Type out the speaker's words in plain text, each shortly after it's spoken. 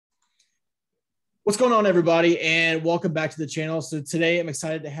What's going on, everybody, and welcome back to the channel. So today I'm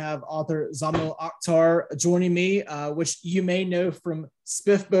excited to have author Zamil Akhtar joining me, which you may know from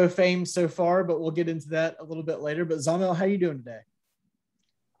SPFBO fame so far, but we'll get into that a little bit later. But Zamil, how are you doing today?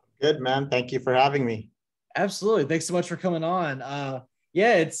 Good, man. Thank you for having me. Absolutely. Thanks so much for coming on.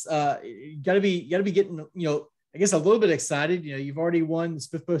 Yeah, it's you gotta be getting, I guess a little bit excited. You've already won the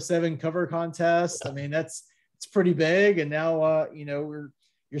SPFBO 7 cover contest. I mean, it's pretty big. And now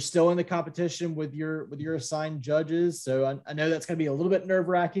you're still in the competition with your assigned judges. So I know that's gonna be a little bit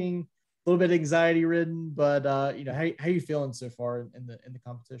nerve-wracking, a little bit anxiety ridden, but how you feeling so far in the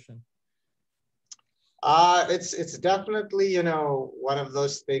competition? It's definitely, one of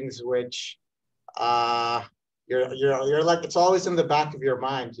those things which uh you're like, it's always in the back of your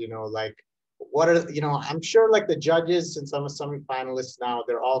mind, like what are, I'm sure like the judges, since I'm a semi-finalist now,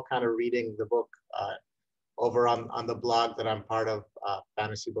 they're all kind of reading the book over on the blog that I'm part of,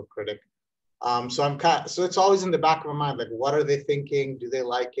 Fantasy Book Critic. So it's always in the back of my mind, like what are they thinking? Do they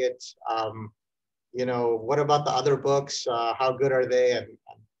like it? What about the other books? How good are they? And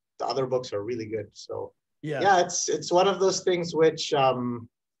the other books are really good. So Yeah. yeah, it's one of those things which,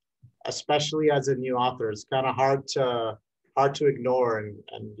 especially as a new author, it's kind of hard to ignore, and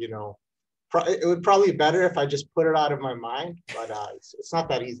it would probably be better if I just put it out of my mind, but it's not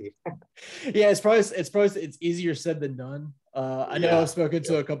that easy. Yeah, it's easier said than done. I know I've Yeah, spoken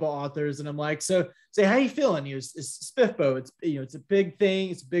to a couple authors, and I'm like, so say, how you feeling? It's SPFBO. It's a big thing.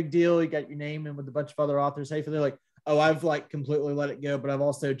 It's a big deal. You got your name in with a bunch of other authors. How you feel? They're like, oh, I've like completely let it go, but I've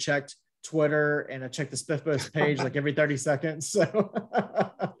also checked Twitter and I checked the SPFBO's page like every 30 seconds. So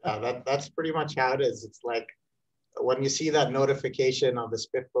yeah, that's pretty much how it is. It's like when you see that notification on the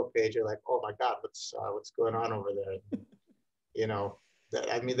SPFBO page, you're like, oh my God, what's going on over there? You know,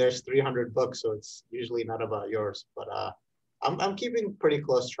 I mean, there's 300 books, so it's usually not about yours, but I'm keeping pretty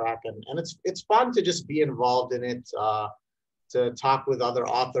close track, and it's fun to just be involved in it, to talk with other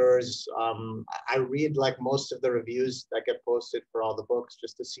authors. I read like most of the reviews that get posted for all the books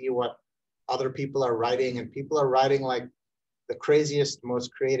just to see what other people are writing, and people are writing like the craziest,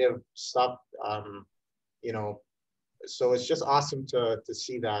 most creative stuff. You know, so it's just awesome to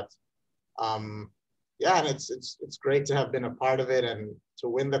see that. Yeah, and it's great to have been a part of it, and to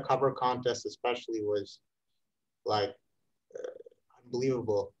win the cover contest especially was like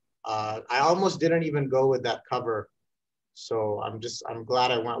unbelievable. I almost didn't even go with that cover, so I'm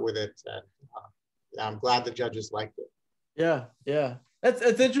glad I went with it, and yeah, I'm glad the judges liked it. yeah,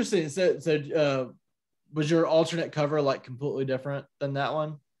 that's interesting. So was your alternate cover like completely different than that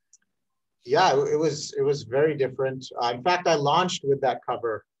one? Yeah, it was very different. In fact, I launched with that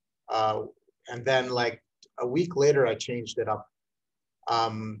cover, uh, and then like a week later, I changed it up.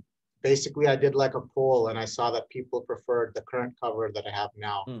 Um, Basically, I did like a poll, and I saw that people preferred the current cover that I have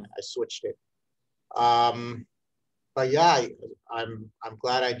now. Hmm. I switched it. Um, but yeah, I'm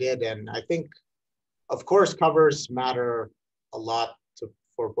glad I did, and I think, of course, covers matter a lot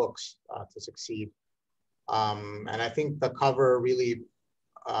for books to succeed. And I think the cover really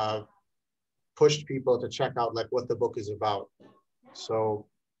uh, pushed people to check out like what the book is about. So,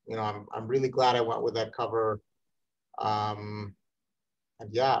 I'm really glad I went with that cover. Um, and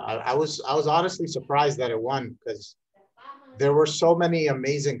yeah, I was honestly surprised that it won, because there were so many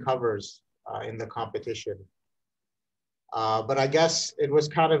amazing covers in the competition. But I guess it was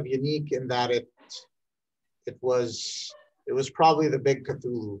kind of unique in that it was probably the big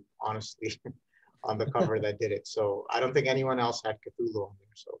Cthulhu, honestly, on the cover that did it. So I don't think anyone else had Cthulhu on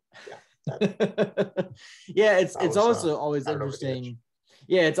there. So yeah, Yeah, it's was also always right over the edge. interesting.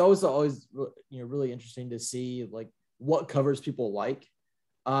 Yeah, it's always really interesting to see like what covers people like,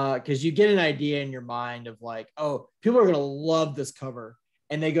 because you get an idea in your mind of like, oh, people are gonna love this cover,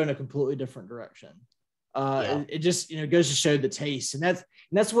 and they go in a completely different direction. Yeah, It just goes to show the taste, and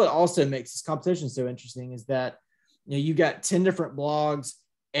that's what also makes this competition so interesting, is that you got 10 different blogs.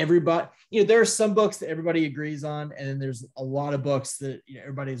 Everybody, there are some books that everybody agrees on, and then there's a lot of books that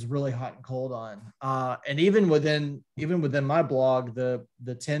everybody's really hot and cold on. And even within my blog, the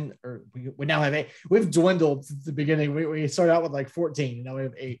 10, or we now have 8. We've dwindled since the beginning. We started out with like 14, and now we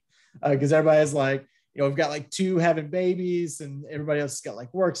have 8, because everybody's like, we've got like 2 having babies, and everybody else has got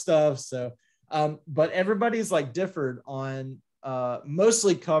like work stuff. So but everybody's like differed on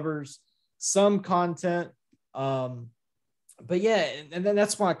mostly covers, some content. But yeah, and then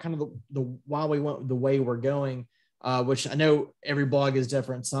that's why kind of the why we went the way we're going, which I know every blog is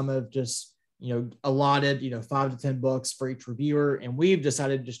different. Some have just allotted 5 to 10 books for each reviewer, and we've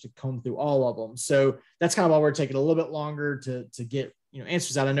decided just to comb through all of them. So that's kind of why we're taking a little bit longer to get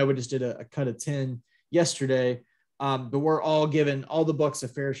answers out. I know we just did a cut of 10 yesterday, But we're all giving all the books a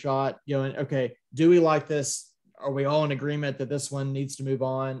fair shot, going, okay, do we like this? Are we all in agreement that this one needs to move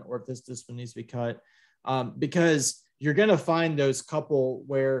on, or if this one needs to be cut? Because you're going to find those couple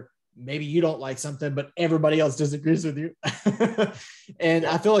where maybe you don't like something, but everybody else disagrees with you. And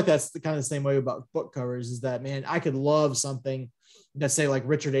I feel like that's the kind of the same way about book covers, is that, man, I could love something that, say, like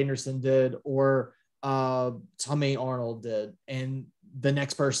Richard Anderson did, or Tommy Arnold did, and the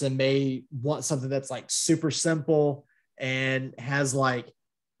next person may want something that's like super simple and has like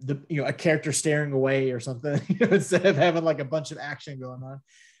a character staring away or something, instead of having like a bunch of action going on.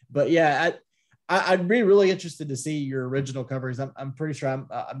 But yeah, I'd be really interested to see your original covers. I'm pretty sure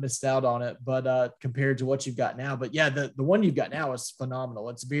I missed out on it, but compared to what you've got now. But yeah, the one you've got now is phenomenal.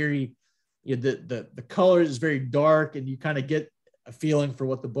 It's very, the color is very dark, and you kind of get a feeling for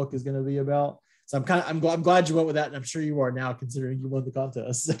what the book is going to be about. So I'm glad you went with that, and I'm sure you are now, considering you won the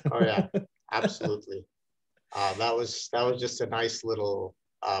contest. Oh yeah, absolutely. That was just a nice little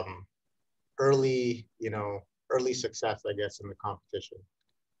early success, I guess, in the competition.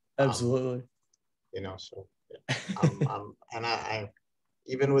 Absolutely. So yeah. And I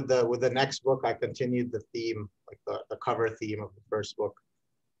even with the next book, I continued the theme, like the cover theme of the first book,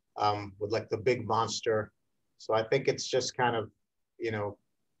 with like the big monster. So I think it's just kind of,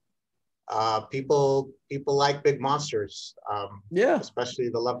 people like big monsters, especially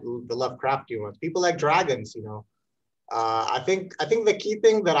the Lovecraftian ones. People like dragons, I think the key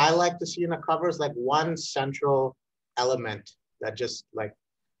thing that I like to see in a cover is like one central element that just like,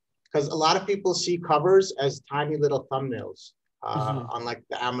 because a lot of people see covers as tiny little thumbnails on like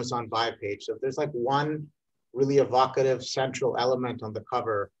the Amazon buy page. So if there's like one really evocative central element on the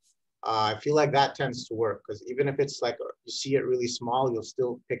cover, I feel like that tends to work, because even if it's like you see it really small, you'll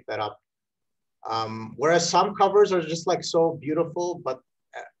still pick that up. Whereas some covers are just like so beautiful, but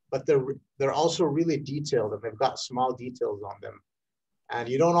they're also really detailed, and they've got small details on them, and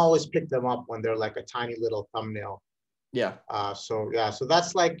you don't always pick them up when they're like a tiny little thumbnail. Yeah. So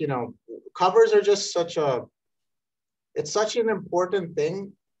that's like, covers are just such an important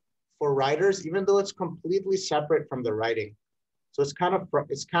thing for writers, even though it's completely separate from the writing. So it's kind of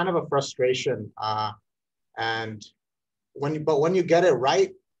a frustration. And when you get it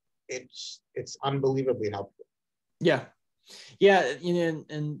right, it's unbelievably helpful. Yeah. Yeah.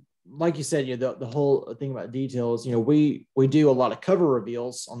 And like you said, the whole thing about details, we do a lot of cover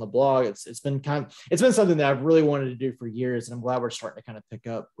reveals on the blog. It's been something that I've really wanted to do for years, and I'm glad we're starting to kind of pick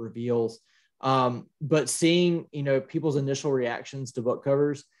up reveals. But seeing, people's initial reactions to book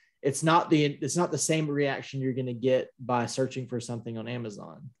covers, it's not the same reaction you're going to get by searching for something on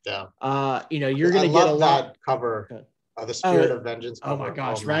Amazon. Yeah. You're going to get a lot. That cover. The Spirit of Vengeance cover. Oh my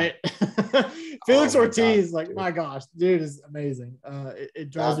gosh, right? Felix Ortiz, God, my gosh, dude is amazing. It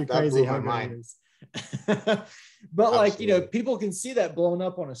drives me crazy how good it is. But absolutely. Like, people can see that blown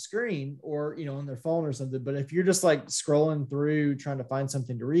up on a screen, or, on their phone or something. But if you're just like scrolling through trying to find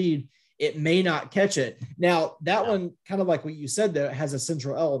something to read, it may not catch it. Now that one, kind of like what you said, though, has a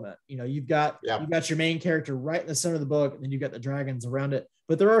central element. You've got your main character right in the center of the book, and then you've got the dragons around it.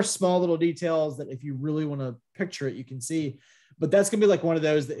 But there are small little details that, if you really want to picture it, you can see. But that's gonna be like one of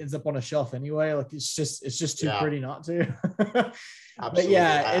those that ends up on a shelf anyway. Like it's just too pretty not to. But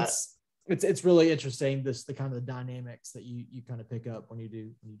yeah, it's really interesting, the kind of the dynamics that you kind of pick up when you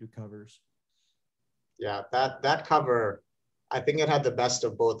do covers. Yeah, that cover, I think it had the best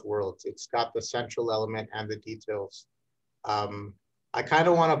of both worlds. It's got the central element and the details. I kind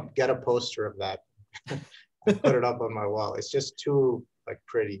of want to get a poster of that and put it up on my wall. It's just too like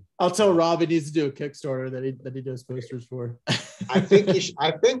pretty. I'll tell Rob he needs to do a Kickstarter that he does posters for. I think his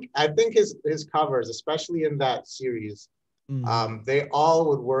covers, especially in that series, they all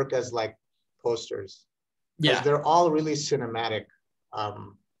would work as like posters. Yeah, they're all really cinematic.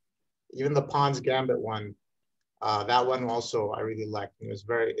 Even the Pawn's Gambit one, that one also I really liked. It was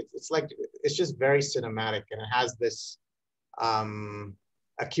it's just very cinematic, and it has this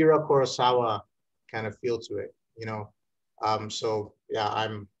Akira Kurosawa kind of feel to it, so yeah,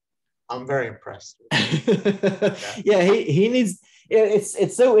 I'm very impressed. Yeah, he needs.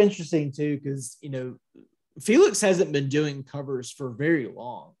 It's so interesting too, because Felix hasn't been doing covers for very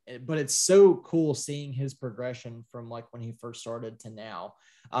long, but it's so cool seeing his progression from like when he first started to now.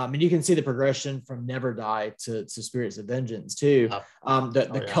 And you can see the progression from Never Die to Spirits of Vengeance too.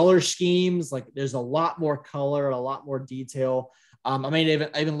 The color schemes, like there's a lot more color, a lot more detail. I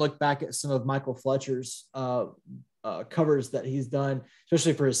even look back at some of Michael Fletcher's covers that he's done,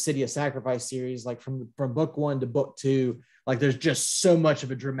 especially for his City of Sacrifice series, like from book 1 to book 2, like there's just so much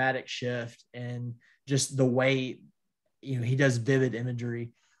of a dramatic shift, and just the way he does vivid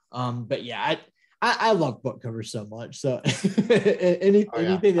imagery. But yeah, I love book covers so much. So Oh yeah,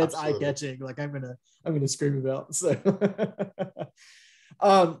 anything that's eye absolutely. catching, like I'm gonna scream about. So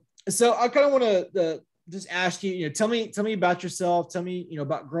so I kind of want to just ask you, tell me about yourself. Tell me,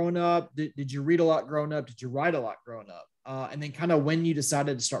 about growing up. Did you read a lot growing up? Did you write a lot growing up? And then kind of when you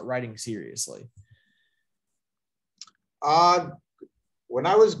decided to start writing seriously. Uh, when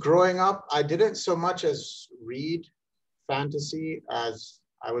I was growing up, I didn't so much as read fantasy as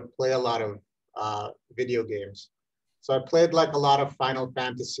I would play a lot of video games. So I played like a lot of Final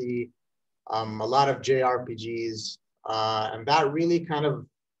Fantasy, a lot of JRPGs, and that really kind of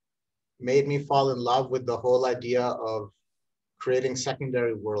made me fall in love with the whole idea of creating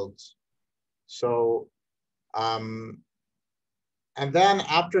secondary worlds. So, um, and then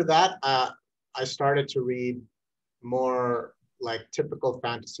after that, I started to read more like typical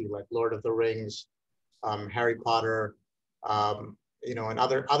fantasy, like Lord of the Rings, Harry Potter, and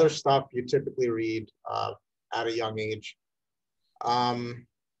other stuff you typically read at a young age. Um,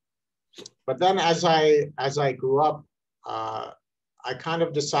 but then as I grew up, uh, I kind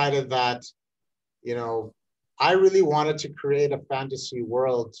of decided that you know I really wanted to create a fantasy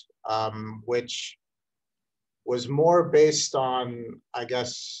world, which was more based on, I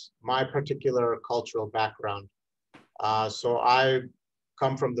guess, my particular cultural background. So I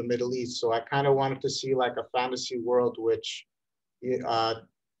come from the Middle East, so I kind of wanted to see like a fantasy world which, uh,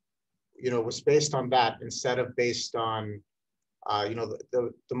 was based on that instead of based on,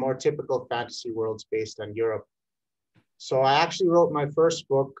 the more typical fantasy worlds based on Europe. So I actually wrote my first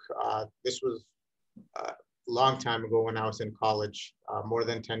book. This was a long time ago when I was in college, more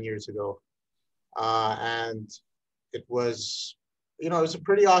than 10 years ago. And it was, it was a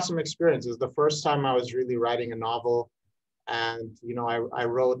pretty awesome experience. It was the first time I was really writing a novel. And,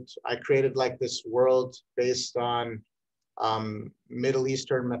 I created like this world based on Middle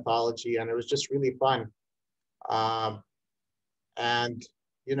Eastern mythology, and it was just really fun. Um, and,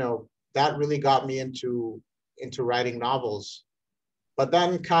 that really got me into writing novels. But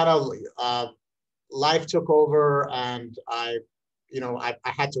then kind of life took over, and I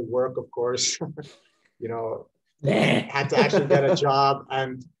had to work, of course, you know, had to actually get a job,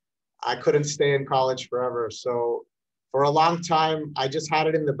 and I couldn't stay in college forever. So for a long time, I just had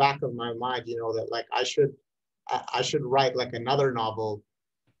it in the back of my mind, that like I should write like another novel,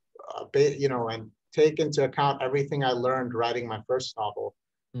 and take into account everything I learned writing my first novel.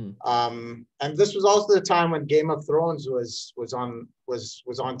 Mm. And this was also the time when Game of Thrones was on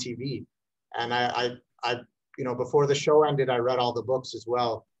TV, and before the show ended, I read all the books as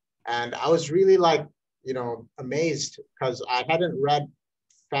well, and I was really like amazed because I hadn't read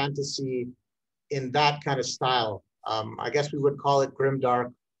fantasy in that kind of style. I guess we would call it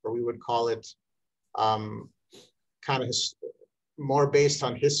grimdark, or we would call it um, kind of more based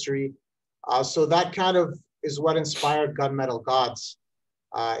on history. So that kind of is what inspired Gunmetal Gods.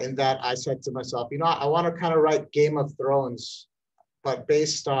 In that I said to myself, I want to kind of write Game of Thrones, but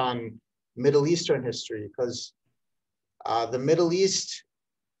based on Middle Eastern history, because the Middle Eastern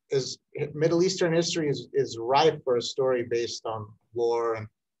history is ripe for a story based on war and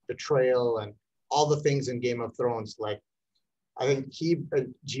betrayal and all the things in Game of Thrones. Like I think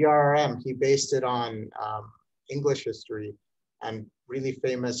GRM, he based it on English history and really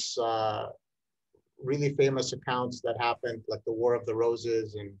famous accounts that happened, like the War of the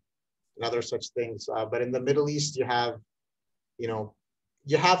Roses and other such things. But in the Middle East, you know,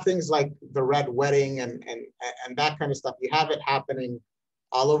 you have things like the Red Wedding and that kind of stuff. You have it happening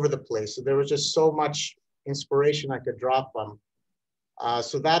all over the place. So there was just so much inspiration I could draw from.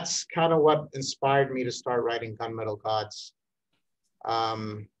 So that's kind of what inspired me to start writing Gunmetal Gods.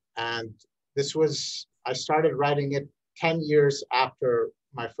 And I started writing it 10 years after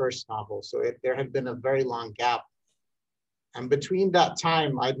my first novel. So there had been a very long gap. And between that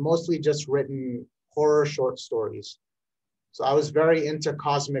time, I'd mostly just written horror short stories. So I was very into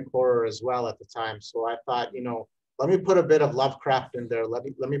cosmic horror as well at the time. So I thought, let me put a bit of Lovecraft in there. Let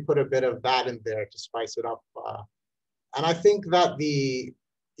me put a bit of that in there to spice it up. And I think that the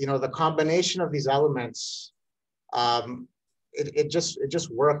combination of these elements, it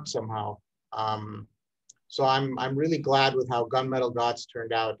just worked somehow. So I'm really glad with how Gunmetal Gods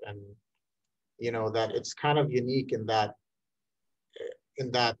turned out, and that it's kind of unique in that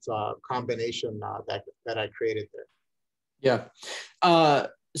combination that I created there. Yeah.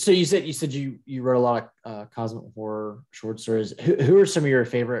 So you said you wrote a lot of cosmic horror short stories. Who are some of your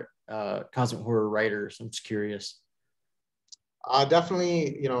favorite cosmic horror writers? I'm just curious.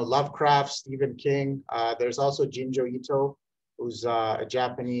 Definitely, Lovecraft, Stephen King. There's also Jinjo Ito, who's a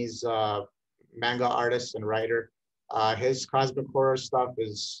Japanese manga artist and writer. His cosmic horror stuff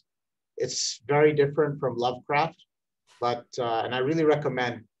is it's very different from Lovecraft, but and I really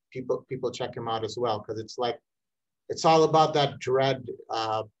recommend people check him out as well, because it's all about that dread,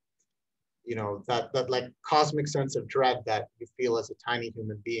 that like cosmic sense of dread that you feel as a tiny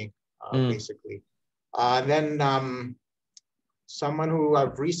human being, basically. And then someone who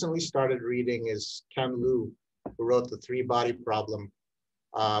I've recently started reading is Ken Liu, who wrote The Three Body Problem,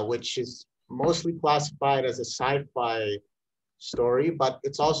 which is mostly classified as a sci-fi story, but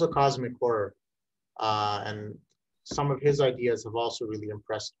it's also cosmic horror. And some of his ideas have also really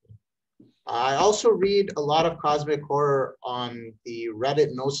impressed me. I also read a lot of cosmic horror on the Reddit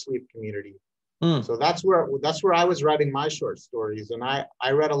No Sleep community. So that's where I was writing my short stories, and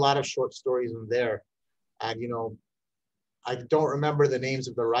I read a lot of short stories in there. And I don't remember the names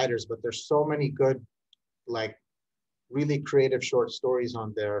of the writers, but there's so many good, like, really creative short stories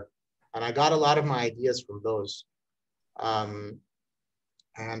on there, and I got a lot of my ideas from those.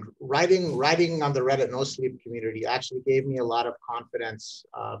 And writing on the Reddit No Sleep community actually gave me a lot of confidence,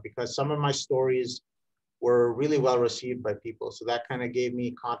 because some of my stories were really well received by people. So that kind of gave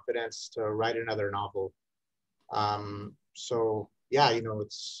me confidence to write another novel. So yeah,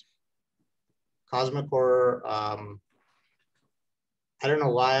 it's cosmic horror. I don't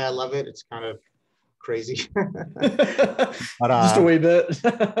know why I love it. It's kind of crazy. But, just a wee bit.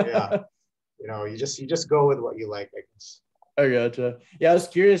 Yeah, you just go with what you like, I guess. I gotcha. Yeah, I was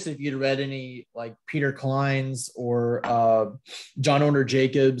curious if you'd read any like Peter Cline's or John Orner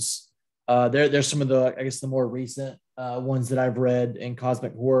Jacobs. There's some of the, I guess, the more recent ones that I've read in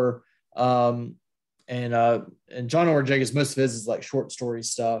cosmic horror. And John Orner Jacobs, most of his is like short story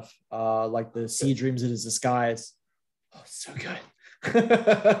stuff, like the Sea Dreams in His Disguise. Oh, so good.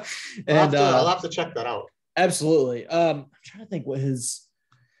 And I'll have to check that out. Absolutely. I'm trying to think what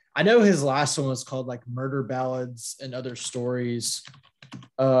I know his last one was called like Murder Ballads and Other Stories.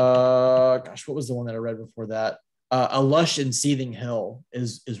 Gosh, what was the one that I read before that? A Lush and Seething Hell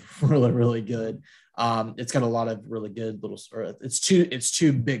is really, really good. It's got a lot of really good little, it's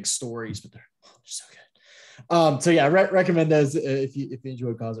two big stories, but they're so good. So yeah, I recommend those if you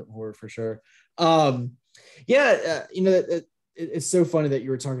enjoy cosmic horror for sure. It's so funny that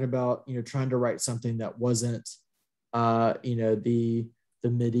you were talking about, trying to write something that wasn't, the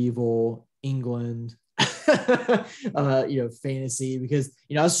medieval England, fantasy, because,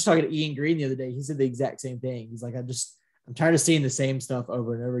 I was just talking to Ian Green the other day. He said the exact same thing. He's like, I'm tired of seeing the same stuff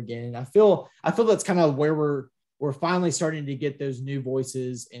over and over again. And I feel that's kind of where we're finally starting to get those new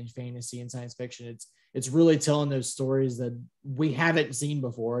voices in fantasy and science fiction. It's really telling those stories that we haven't seen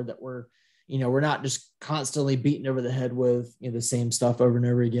before, that we're not just constantly beating over the head with the same stuff over and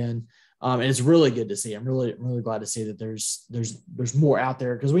over again. And it's really good to see. I'm really, really glad to see that there's more out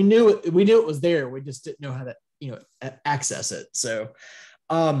there, because we knew it was there. We just didn't know how to access it. So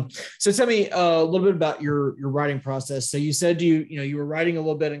tell me a little bit about your writing process. So you said you were writing a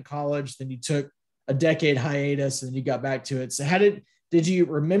little bit in college, then you took a decade hiatus, and then you got back to it. So did you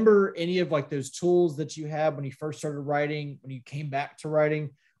remember any of like those tools that you had when you first started writing, when you came back to writing,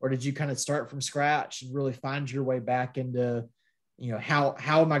 or did you kind of start from scratch and really find your way back into how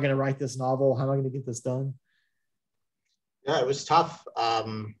am I going to write this novel? How am I going to get this done? Yeah, it was tough,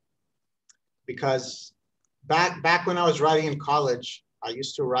 because back when I was writing in college, I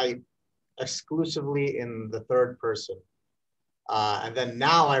used to write exclusively in the third person, and then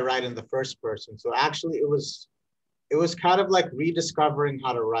now I write in the first person. So actually, it was kind of like rediscovering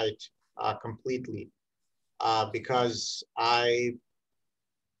how to write completely, because I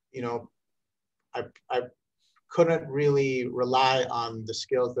couldn't really rely on the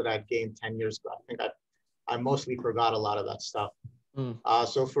skills that I'd gained 10 years ago. I think I mostly forgot a lot of that stuff.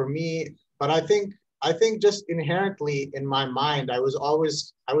 So for me, but I think just inherently in my mind, I was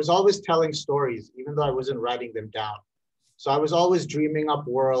always telling stories, even though I wasn't writing them down. So I was always dreaming up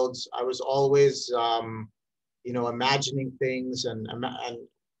worlds. I was always, imagining things, and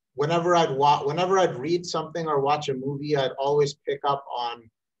whenever I'd read something or watch a movie, I'd always pick up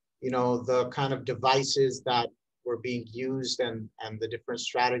on, the kind of devices that were being used and the different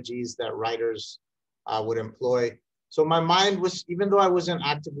strategies that writers would employ. So my mind was, even though I wasn't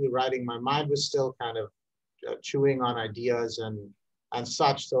actively writing, my mind was still kind of chewing on ideas and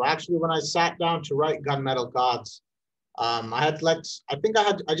such. So actually, when I sat down to write Gunmetal Gods, I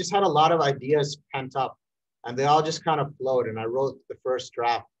just had a lot of ideas pent up, and they all just kind of flowed. And I wrote the first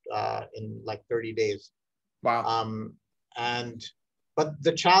draft in like 30 days. Wow. But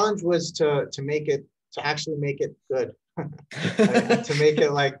the challenge was to actually make it good, and to make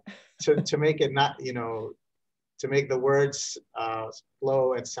it like to make it not, to make the words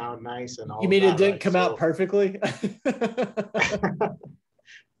flow and sound nice and all. You mean that, it didn't right? come out perfectly?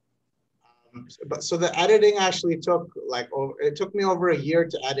 But so the editing actually took it took me over a year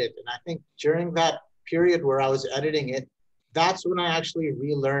to edit. And I think during that period where I was editing it, that's when I actually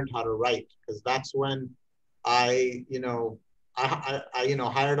relearned how to write, because that's when I,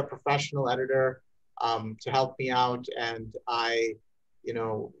 hired a professional editor to help me out. And I,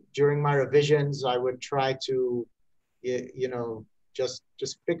 during my revisions, I would try to,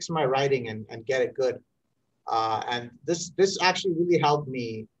 just fix my writing and get it good. And this actually really helped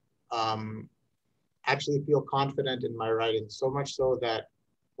me actually feel confident in my writing, so much so that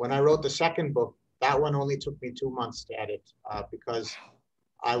when I wrote the second book, that one only took me 2 months to edit, because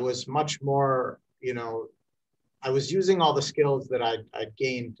I was much more, I was using all the skills that I'd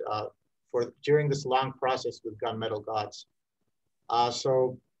gained during this long process with Gunmetal Gods.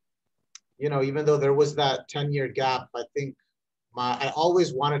 So, even though there was that 10-year gap, I think I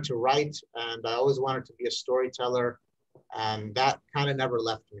always wanted to write, and I always wanted to be a storyteller, and that kind of never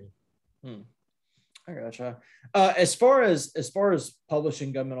left me. I gotcha. As far as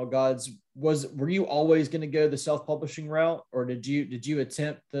publishing Gunmetal Gods, were you always going to go the self-publishing route, or did you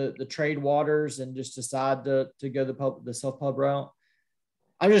attempt the trade waters and just decide to go the self-pub route?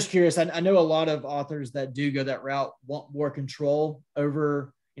 I'm just curious. I know a lot of authors that do go that route want more control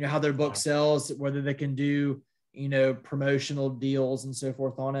over, how their book sells, whether they can do, promotional deals and so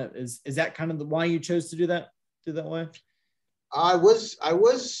forth on it. Is that kind of why you chose to do that way? I was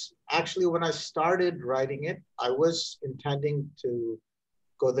actually, when I started writing it, I was intending to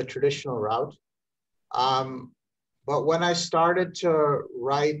go the traditional route. But when I started to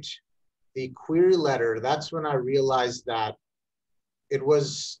write the query letter, that's when I realized that it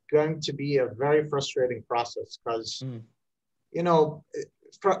was going to be a very frustrating process, because,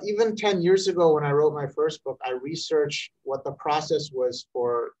 even 10 years ago, when I wrote my first book, I researched what the process was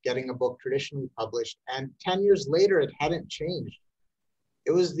for getting a book traditionally published. And 10 years later, it hadn't changed.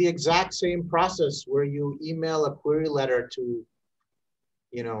 It was the exact same process where you email a query letter to,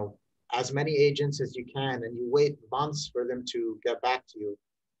 as many agents as you can, and you wait months for them to get back to you.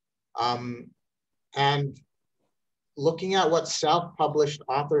 And looking at what self-published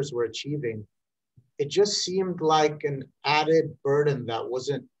authors were achieving, it just seemed like an added burden that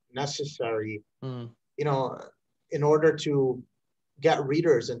wasn't necessary, in order to get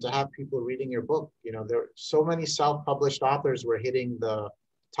readers and to have people reading your book. There so many self-published authors were hitting the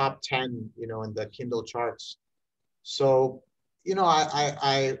top 10, in the Kindle charts. So,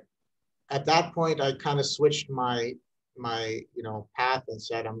 I at that point, I kind of switched my path and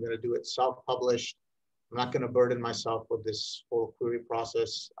said, I'm going to do it self-published. I'm not going to burden myself with this whole query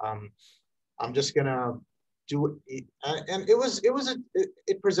process. I'm just going to do it. And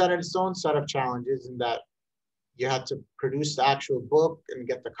it presented its own set of challenges, in that you had to produce the actual book and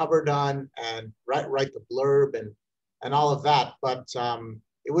get the cover done and write the blurb and all of that. But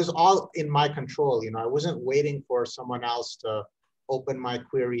it was all in my control. I wasn't waiting for someone else to open my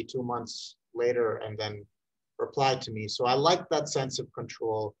query 2 months later and then reply to me. So I like that sense of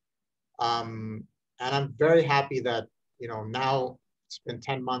control. And I'm very happy that, now it's been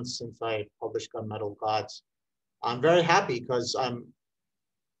 10 months since I published Gunmetal Gods. I'm very happy, because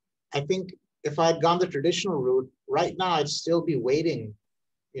I think if I'd gone the traditional route, right now I'd still be waiting,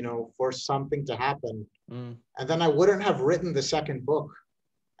 for something to happen. And then I wouldn't have written the second book,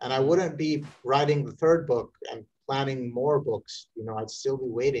 and I wouldn't be writing the third book and planning more books. I'd still be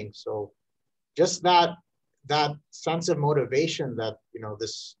waiting. So just that sense of motivation that,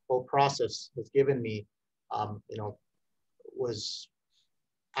 this whole process has given me, was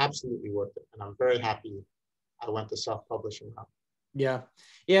absolutely worth it. And I'm very happy I went the self-publishing route. Yeah.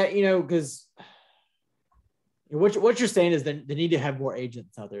 Because what you're saying is that they need to have more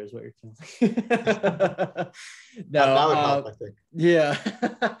agents out there, is what you're saying. No, that would help, I think. Yeah.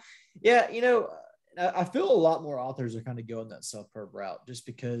 Yeah. I feel a lot more authors are kind of going that self-pub route, just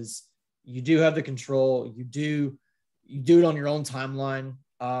because you do have the control. You do it on your own timeline.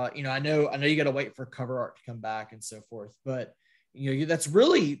 I know you got to wait for cover art to come back and so forth, but that's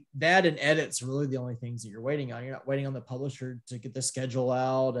really, that and edits really the only things that you're waiting on. You're not waiting on the publisher to get the schedule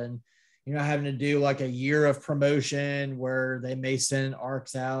out, and you're not having to do like a year of promotion where they may send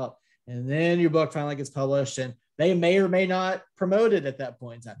arcs out and then your book finally gets published and they may or may not promote it at that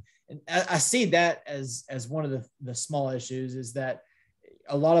point in time. And I see that as one of the small issues, is that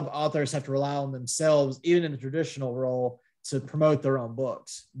a lot of authors have to rely on themselves, even in the traditional role, to promote their own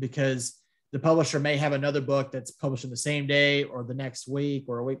books, because the publisher may have another book that's published in the same day or the next week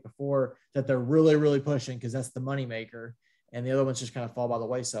or a week before that they're really, really pushing because that's the moneymaker. And the other ones just kind of fall by the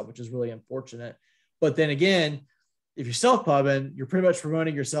wayside, which is really unfortunate. But then again, if you're self-pubbing, you're pretty much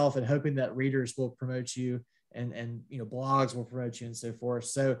promoting yourself and hoping that readers will promote you and blogs will promote you and so forth.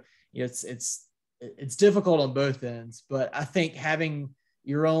 So it's difficult on both ends, but I think having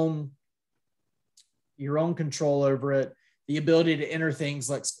your own control over it, the ability to enter things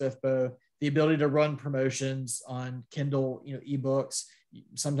like SPFBO, the ability to run promotions on Kindle, ebooks.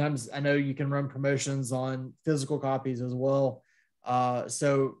 Sometimes I know you can run promotions on physical copies as well.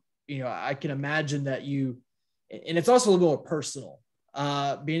 So, I can imagine that and it's also a little more personal,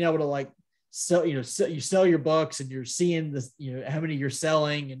 being able to like sell, you sell your books and you're seeing this, how many you're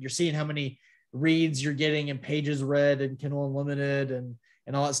selling, and you're seeing how many reads you're getting and pages read and Kindle Unlimited and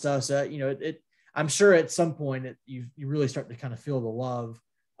all that stuff. So, I'm sure at some point you really start to kind of feel the love,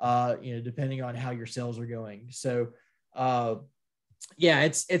 depending on how your sales are going. So, yeah,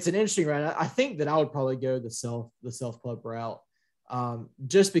 it's an interesting route. I think that I would probably go the self pub route,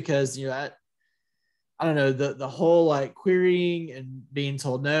 just because, I don't know, the whole like querying and being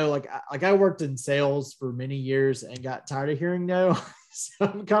told no. Like I worked in sales for many years and got tired of hearing no. So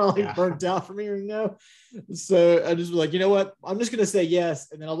I'm kind of like burnt out from hearing no. So I just was like, you know what? I'm just going to say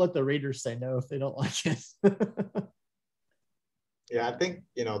yes. And then I'll let the readers say no if they don't like it. Yeah, I think,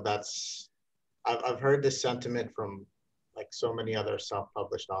 I've heard this sentiment from like so many other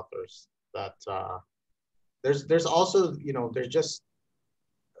self-published authors that there's also, there's just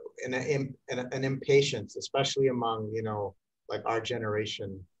an impatience, especially among, like our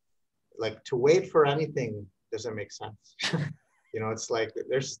generation, like to wait for anything doesn't make sense. It's like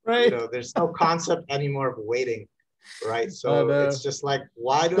there's right. There's no concept anymore of waiting, right? So it's just like,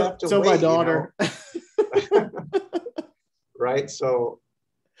 why do I have to wait? My daughter. Right. So,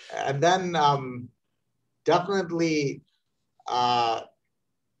 and then definitely having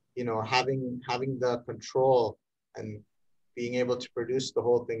the control and being able to produce the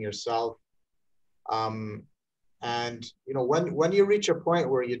whole thing yourself. And when you reach a point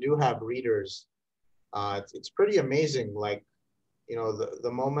where you do have readers, it's pretty amazing. Like,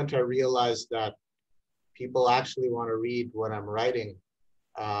 the moment I realized that people actually want to read what I'm writing,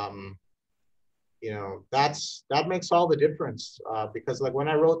 that makes all the difference. Because like when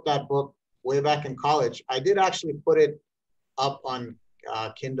I wrote that book way back in college, I did actually put it up on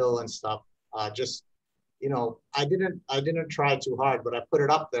Kindle and stuff. I didn't try too hard, but I put it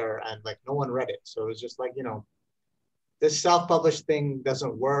up there and like no one read it. So it's just like, this self-published thing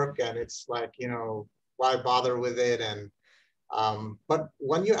doesn't work, and it's like, why bother with it? And but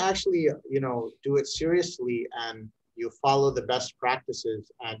when you actually, do it seriously and you follow the best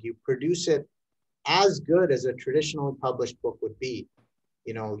practices and you produce it as good as a traditionally published book would be,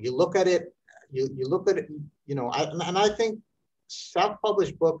 you look at it, you look at it, and I think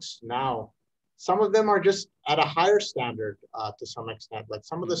self-published books now, some of them are just at a higher standard to some extent. Like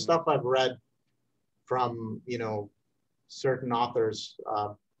some of the stuff I've read from, certain authors,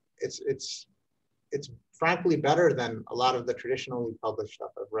 it's frankly better than a lot of the traditionally published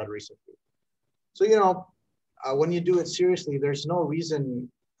stuff I've read recently. So, when you do it seriously, there's no reason,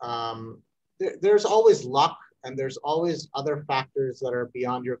 there's always luck and there's always other factors that are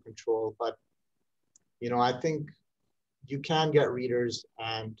beyond your control. But, I think you can get readers,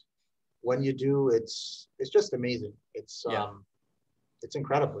 and when you do, it's just amazing. It's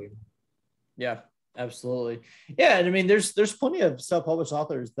incredible. Yeah, absolutely. Yeah. And I mean, there's plenty of self-published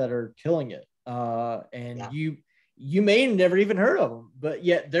authors that are killing it. You may never even heard of them, but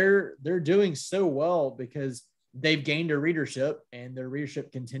yet they're doing so well because they've gained a readership and their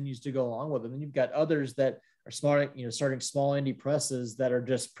readership continues to go along with them. And you've got others that are starting small indie presses that are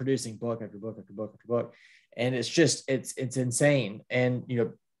just producing book after book after book after book. And it's just, it's insane. And,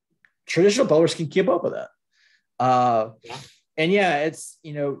 traditional publishers can keep up with that. And yeah, it's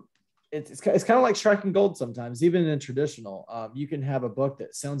kind of like striking gold sometimes, even in traditional. You can have a book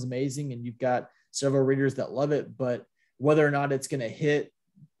that sounds amazing and you've got several readers that love it, but whether or not it's going to hit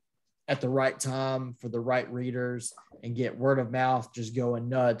at the right time for the right readers and get word of mouth just going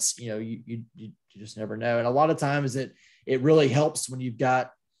nuts, you just never know. And a lot of times it really helps when you've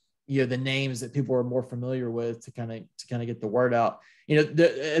got, the names that people are more familiar with to kind of get the word out.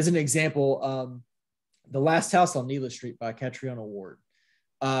 As an example, The Last House on Neela Street by Catriona Ward.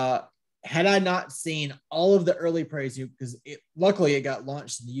 Had I not seen all of the early praise, because luckily it got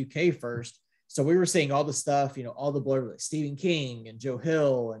launched in the UK first. So we were seeing all the stuff, all the blurb like Stephen King and Joe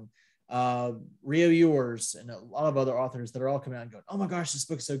Hill and Rio Ewers and a lot of other authors that are all coming out and going, oh my gosh, this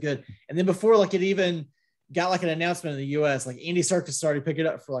book's so good. And then before like it even got like an announcement in the US, like Andy Serkis started picking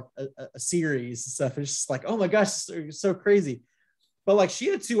it up for like a series and stuff. It's just like, oh my gosh, it's so crazy. But like she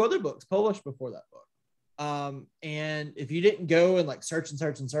had 2 other books published before that book. And if you didn't go and like search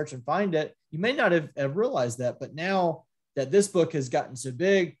and find it, you may not have realized that. But now that this book has gotten so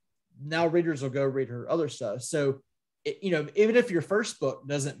big, now readers will go read her other stuff. So even if your first book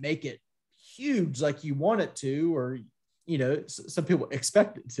doesn't make it huge like you want it to, or some people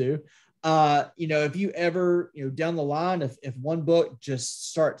expect it to, if you ever, down the line, if one book just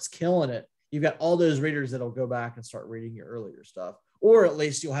starts killing it, you've got all those readers that'll go back and start reading your earlier stuff, or at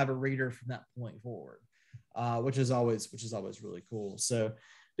least you'll have a reader from that point forward, which is always really cool. So,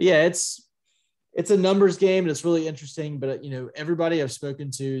 but yeah, it's a numbers game, and it's really interesting. But everybody I've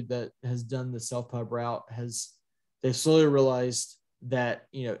spoken to that has done the self-pub route they slowly realized that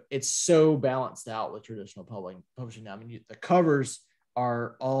it's so balanced out with traditional publishing now. I mean, the covers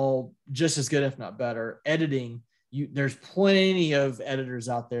are all just as good, if not better. Editing, there's plenty of editors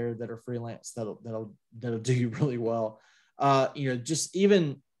out there that are freelance that'll do you really well. Just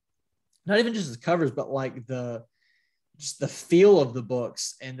even not even just the covers, but like just the feel of the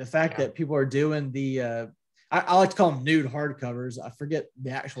books, and the fact that people are doing the I like to call them nude hardcovers. I forget the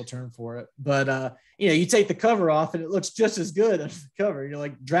actual term for it, but you take the cover off and it looks just as good as the cover.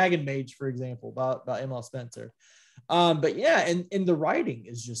 Like Dragon Mage, for example, by M.L. Spencer. But yeah, and the writing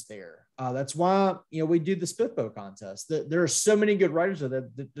is just there. That's why we do the SPFBO contest. There are so many good writers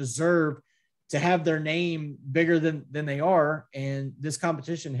that deserve to have their name bigger than they are, and this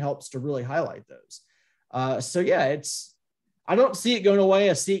competition helps to really highlight those. So yeah, I don't see it going away.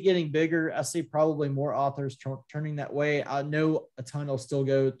 I see it getting bigger. I see probably more authors turning that way. I know a ton will still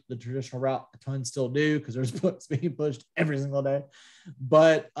go the traditional route. A ton still do, because there's books being pushed every single day.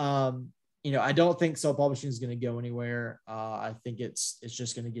 But I don't think self-publishing is going to go anywhere. I think it's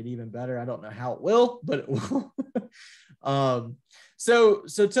just going to get even better. I don't know how it will, but it will. So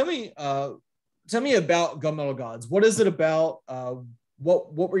tell me about Gunmetal Gods. What is it about?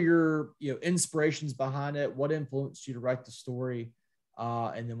 What were your inspirations behind it? What influenced you to write the story?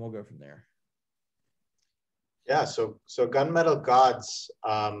 And then we'll go from there. Yeah, so Gunmetal Gods,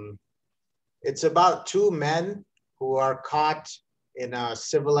 it's about two men who are caught in a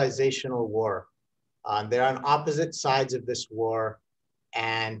civilizational war. They're on opposite sides of this war,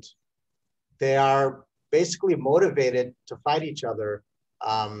 and they are basically motivated to fight each other,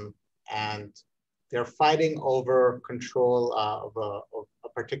 and they're fighting over control of a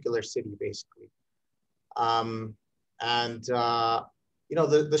particular city, basically. The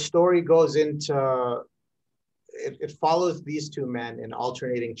story goes into, it follows these two men in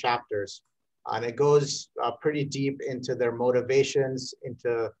alternating chapters, and it goes pretty deep into their motivations,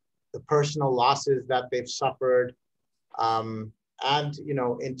 into the personal losses that they've suffered, and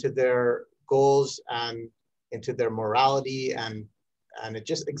into their goals and into their morality, and it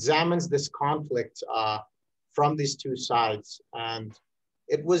just examines this conflict from these two sides. And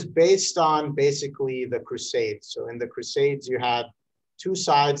it was based on basically the Crusades. So in the Crusades, you had two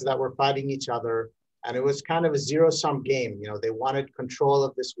sides that were fighting each other, and it was kind of a zero-sum game. They wanted control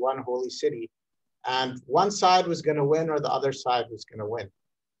of this one holy city, and one side was going to win or the other side was going to win.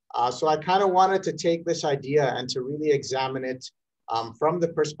 So I kind of wanted to take this idea and to really examine it from the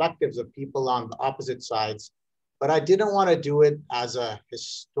perspectives of people on the opposite sides. But I didn't want to do it as a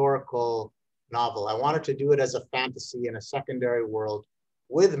historical novel. I wanted to do it as a fantasy in a secondary world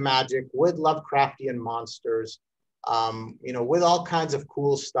with magic, with Lovecraftian monsters, with all kinds of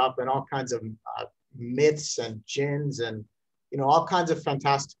cool stuff and all kinds of myths and jinns and, all kinds of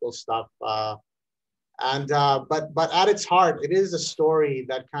fantastical stuff. But at its heart, it is a story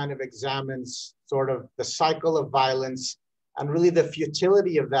that kind of examines sort of the cycle of violence and really the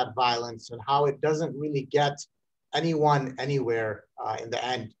futility of that violence, and how it doesn't really get anyone anywhere in the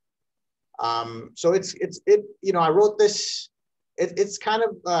end. So I wrote this, it's kind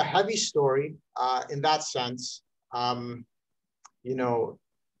of a heavy story in that sense, but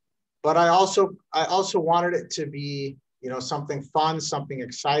I also wanted it to be, something fun, something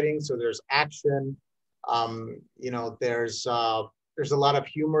exciting. So there's action, there's a lot of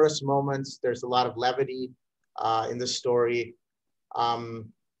humorous moments, there's a lot of levity in the story.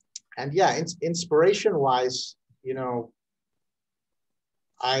 And yeah, inspiration wise,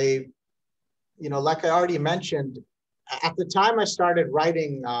 like I already mentioned, at the time I started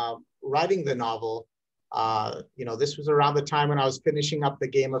writing the novel, this was around the time when I was finishing up the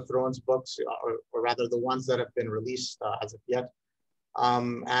Game of Thrones books, or rather the ones that have been released as of yet.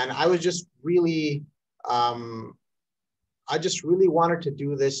 And I was just really, I just really wanted to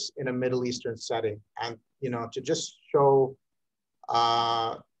do this in a Middle Eastern setting, and, to just show,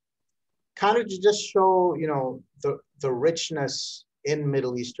 the richness in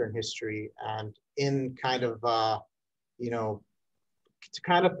Middle Eastern history, and in kind of, to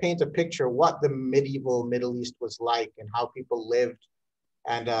kind of paint a picture what the medieval Middle East was like, and how people lived,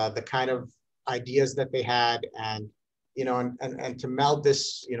 and the kind of ideas that they had, and, and to meld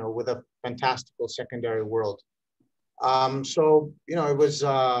this, with a fantastical secondary world. So, it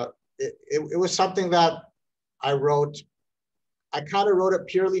was something that I wrote. I kind of wrote it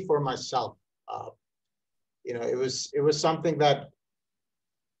purely for myself. It was something that,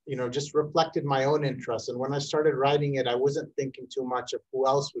 just reflected my own interests. And when I started writing it, I wasn't thinking too much of who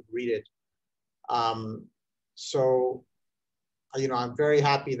else would read it. So, I'm very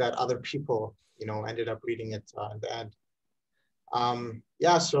happy that other people, ended up reading it in the end.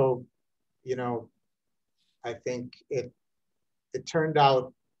 Yeah, so, I think it turned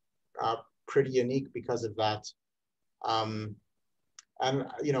out pretty unique because of that. And,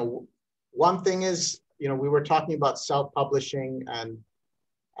 one thing is, we were talking about self-publishing, and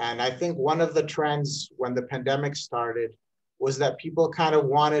I think one of the trends when the pandemic started was that people kind of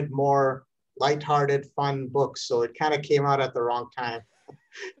wanted more lighthearted, fun books. So it kind of came out at the wrong time,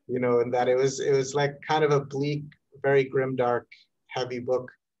 and that it was like kind of a bleak, very grimdark, heavy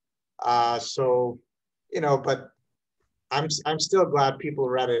book. So, but I'm still glad people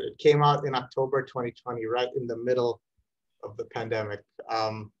read it. It came out in October 2020, right in the middle of the pandemic.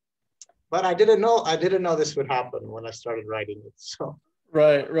 But I didn't know this would happen when I started writing it. So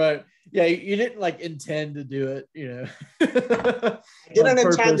Right. Yeah, you didn't like intend to do it, I didn't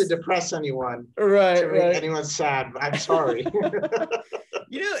intend to depress anyone, to make anyone sad. But I'm sorry.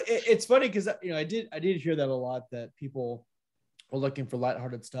 It's funny because I did hear that a lot, that people were looking for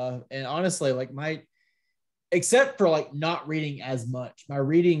lighthearted stuff, and honestly, like except for like not reading as much, my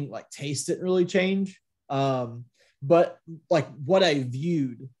reading like taste didn't really change. But like what I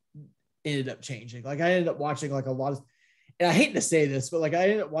viewed ended up changing. Like I ended up watching like a lot of, and I hate to say this, but like I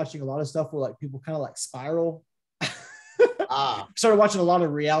ended up watching a lot of stuff where like people kind of like spiral. Started watching a lot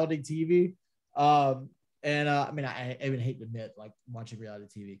of reality TV. I mean, I even hate to admit like watching reality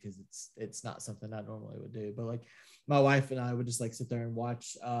TV because it's not something I normally would do. But like my wife and I would just like sit there and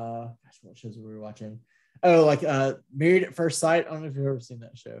watch what shows we were watching. Oh, like Married at First Sight. I don't know if you've ever seen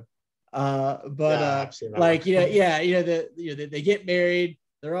that show. I've seen that like one. They get married,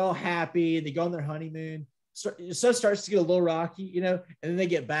 they're all happy, they go on their honeymoon. So it starts to get a little rocky, and then they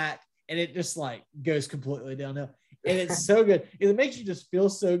get back and it just like goes completely downhill. And it's so good. It makes you just feel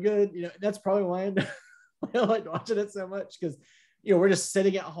so good. That's probably why I like watching it so much, because we're just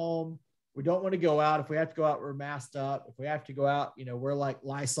sitting at home. We don't want to go out. If we have to go out, we're masked up. If we have to go out, we're like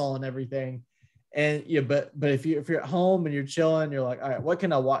Lysol and everything. And but if you're at home and you're chilling, you're like, all right, what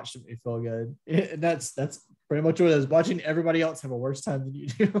can I watch to make me feel good? And that's pretty much what it is. Watching everybody else have a worse time than you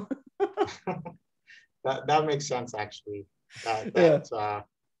do. that makes sense, actually. I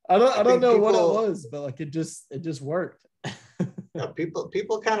don't know what it was, but like it just worked.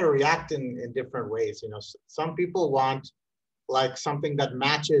 People kind of react in different ways. Some people want like something that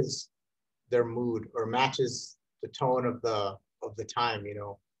matches their mood or matches the tone of the time.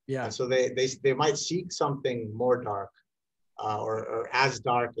 Yeah. And so they might seek something more dark, or as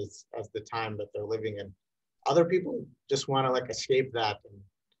dark as the time that they're living in. Other people just want to like escape that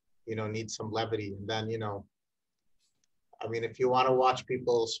and need some levity. And then I mean, if you want to watch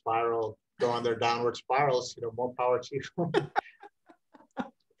people spiral, go on their downward spirals, more power to you.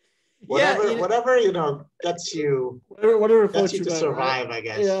 Whatever gets you to survive, right? I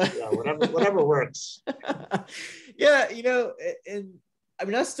guess. Yeah, whatever works. Yeah, and I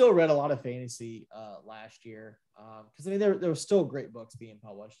mean, I still read a lot of fantasy last year, because I mean there were still great books being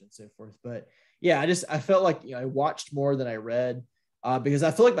published and so forth. But yeah, I felt like I watched more than I read, because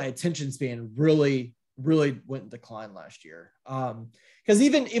I feel like my attention span really went in decline last year. Because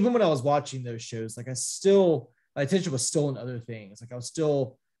even when I was watching those shows, like my attention was still in other things. Like I was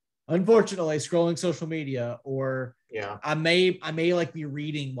still, unfortunately, scrolling social media, or I may like be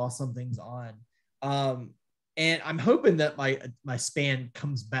reading while something's on. And I'm hoping that my span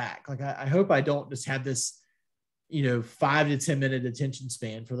comes back. Like I hope I don't just have this, 5 to 10 minute attention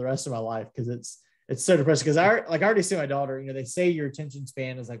span for the rest of my life, because it's so depressing. Because I already see my daughter. They say your attention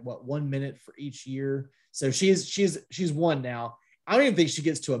span is like 1 minute for each year. So she's one now. I don't even think she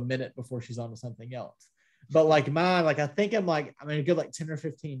gets to a minute before she's on to something else. But like mine, like I think I'm in a good like 10 or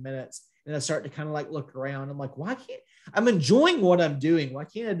 15 minutes, and I start to kind of like look around. I'm like, why can't I'm enjoying what I'm doing? Why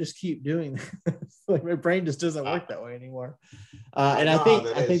can't I just keep doing this? Like my brain just doesn't work that way anymore. And I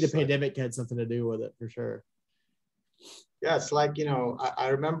think the pandemic had something to do with it for sure. Yeah, it's like, I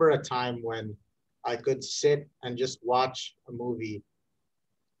remember a time when I could sit and just watch a movie.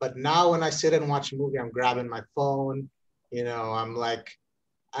 But now when I sit and watch a movie, I'm grabbing my phone, I'm like,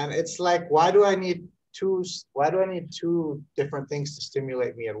 and it's like, why do I need two different things to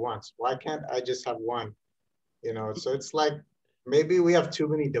stimulate me at once? Why can't I just have one? So it's like, maybe we have too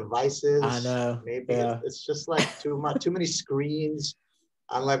many devices. I know. Maybe it's just like too many screens.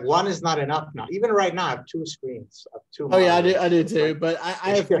 I'm like, one is not enough now. Even right now, I have two screens, I have two Oh yeah, monitors. I do It's too. like, But I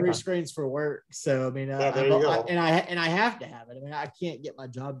have three yeah, screens for work, so I mean, yeah, there you go. and I have to have it. I mean, I can't get my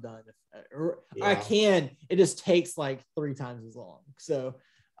job done or I Yeah, can. It just takes like 3 times as long. So,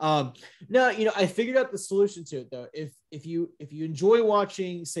 no, I figured out the solution to it though. If you enjoy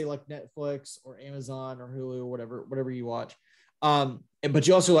watching, say like Netflix or Amazon or Hulu or whatever you watch, but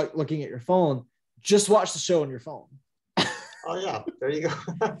you also like looking at your phone, just watch the show on your phone. oh yeah, there you go.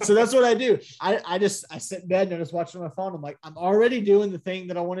 So that's what I do. I sit in bed and I just watch on my phone. I'm like, I'm already doing the thing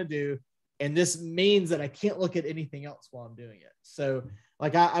that I want to do. And this means that I can't look at anything else while I'm doing it. So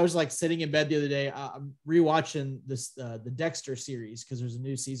like I was like sitting in bed the other day. I'm rewatching this the Dexter series because there's a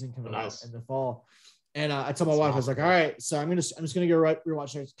new season coming out in the fall. And I told my wife, I was like, all right, so I'm just gonna go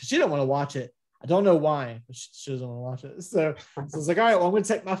rewatch it because she didn't want to watch it. I don't know why, but she doesn't want to watch it. So I was like, all right, well, I'm gonna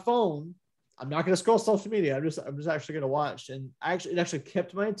take my phone. I'm not going to scroll social media. I'm just actually going to watch. And it actually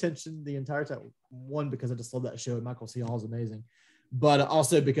kept my attention the entire time. One, because I just love that show. Michael C. Hall is amazing, but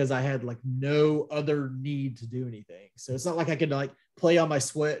also because I had like no other need to do anything. So it's not like I could like play on my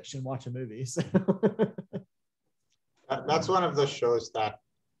Switch and watch a movie. So That's one of those shows that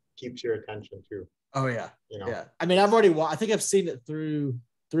keeps your attention too. oh yeah. Yeah. I mean, I've already I think I've seen it through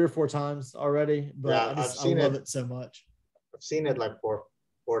 3 or 4 times already, but Yeah, I love it so much. I've seen it like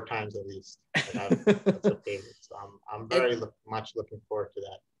four times at least. That's a favorite. So I'm very much looking forward to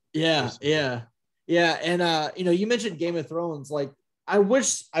that. Yeah. And you mentioned Game of Thrones. Like, I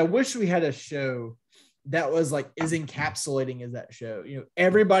wish we had a show that was like as encapsulating as that show.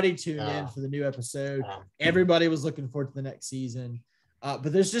 Everybody tuned in for the new episode. Everybody was looking forward to the next season.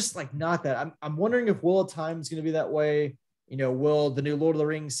 But there's just like not that. I'm wondering if Wheel of Time is going to be that way. Will the new Lord of the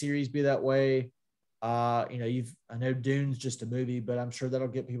Rings series be that way? I know Dune's just a movie, but I'm sure that'll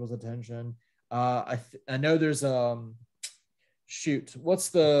get people's attention. I know there's what's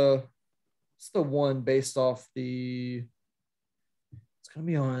the one based off it's gonna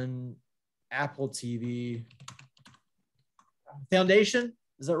be on Apple TV. Foundation,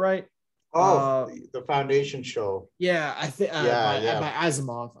 is that right? The Foundation show. Yeah, I think by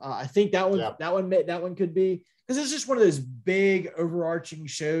Asimov. I think that one could be. Because it's just one of those big overarching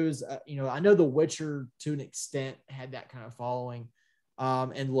shows. I know The Witcher to an extent had that kind of following,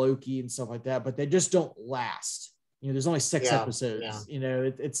 and Loki and stuff like that, but they just don't last. There's only 6 episodes. Yeah.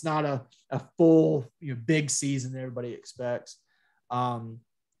 It's not a full big season that everybody expects. But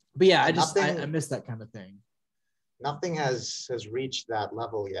yeah, I miss that kind of thing. Nothing has reached that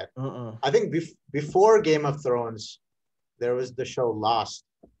level yet. I think before Game of Thrones, there was the show Lost.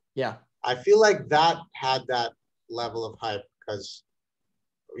 Yeah. I feel like that had that level of hype because,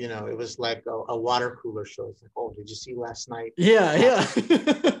 it was like a water cooler show. It's like, oh, did you see last night? Yeah.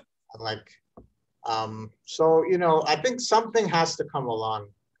 Like, so, I think something has to come along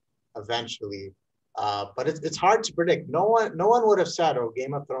eventually. But it's hard to predict. No one would have said, oh,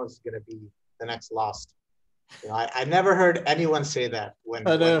 Game of Thrones is going to be the next Lost. I never heard anyone say that when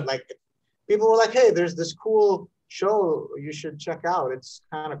like people were like, hey, there's this cool show you should check out. It's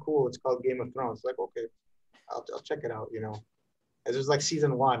kind of cool. It's called Game of Thrones. Like, okay, I'll check it out. It was like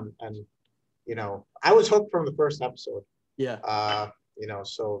season 1, and I was hooked from the first episode. Yeah.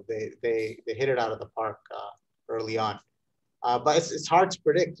 So they hit it out of the park early on. But it's hard to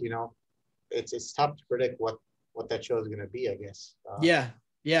predict. It's tough to predict what that show is going to be, I guess. Yeah,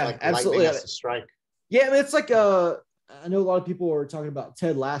 like absolutely. Lightning has to strike. Yeah, I mean, it's like I know a lot of people were talking about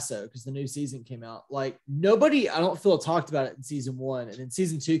Ted Lasso because the new season came out. Like nobody, I don't feel talked about it in season 1, and then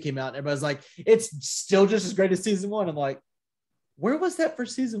season 2 came out, and everybody's like, it's still just as great as season 1. I'm like, where was that for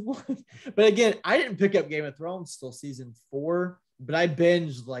season 1? But again, I didn't pick up Game of Thrones till season 4, but I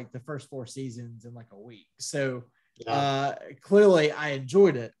binged like the first 4 seasons in like a week. So clearly I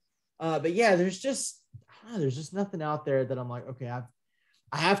enjoyed it. But yeah, there's just nothing out there that I'm like, okay, I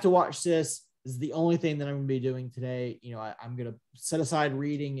have to watch this. This is the only thing that I'm going to be doing today. I'm going to set aside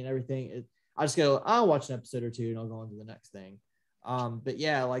reading and everything. I just go, I'll watch an episode or 2 and I'll go on to the next thing. But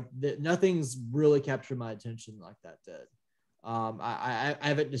yeah, like nothing's really captured my attention like that did. I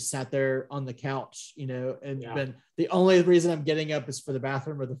haven't just sat there on the couch, and been the only reason I'm getting up is for the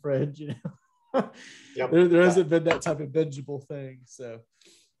bathroom or the fridge, Yep. There hasn't been that type of bingeable thing. So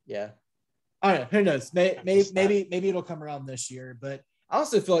yeah. I don't know. Who knows? Maybe it'll come around this year, but I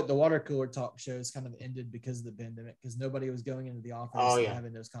also feel like the water cooler talk shows kind of ended because of the pandemic, because nobody was going into the office and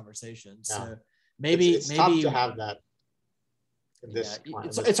having those conversations. Yeah. So maybe it's tough to have that.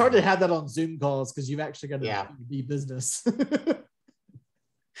 It's hard to have that on Zoom calls because you've actually got to be business.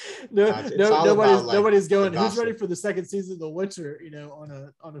 Nobody's going. Who's ready for the second season of The Witcher? On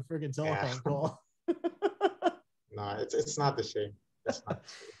a friggin' telecom call. No, it's not the same. That's not.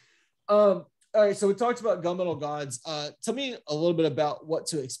 All right, so we talked about Gunmetal Gods. Tell me a little bit about what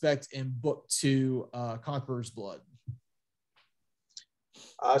to expect in book 2, Conqueror's Blood.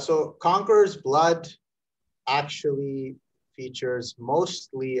 So Conqueror's Blood actually features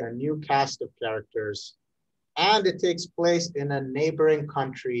mostly a new cast of characters, and it takes place in a neighboring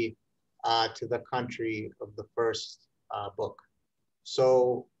country to the country of the first book.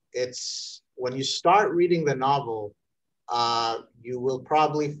 So it's, when you start reading the novel, you will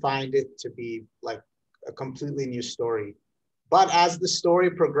probably find it to be like a completely new story. But as the story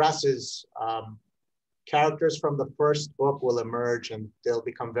progresses, characters from the first book will emerge and they'll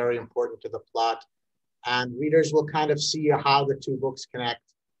become very important to the plot. And readers will kind of see how the two books connect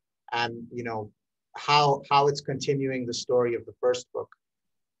and, you know, how it's continuing the story of the first book.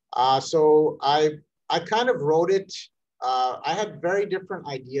 So I kind of wrote it. I had very different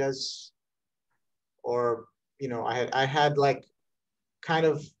ideas, or, you know, I had like kind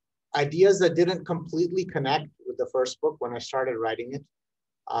of ideas that didn't completely connect with the first book when I started writing it,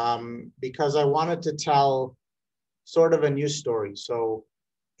 because I wanted to tell sort of a new story. So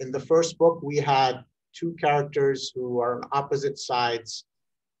in the first book, we had two characters who are on opposite sides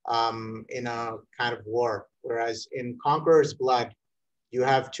in a kind of war, whereas in Conqueror's Blood, you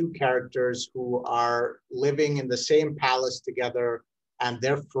have two characters who are living in the same palace together, and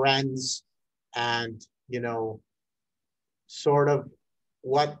they're friends, and, you know, sort of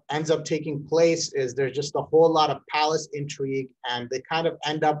what ends up taking place is there's just a whole lot of palace intrigue, and they kind of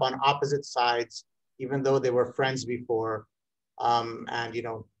end up on opposite sides, even though they were friends before. And, you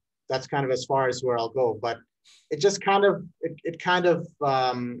know, that's kind of as far as where I'll go, but it just kind of,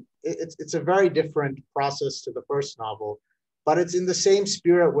 it's a very different process to the first novel, but it's in the same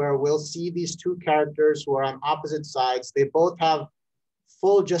spirit where we'll see these two characters who are on opposite sides. They both have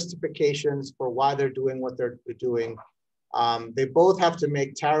full justifications for why they're doing what they're doing. They both have to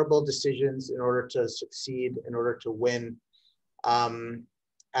make terrible decisions in order to succeed, in order to win. And,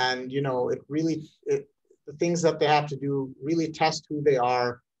 you know, the things that they have to do really test who they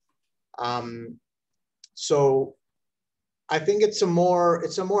are. So I think it's a more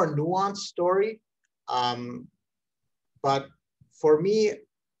nuanced story. But for me,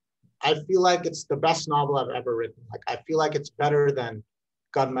 I feel like it's the best novel I've ever written. Like, I feel like it's better than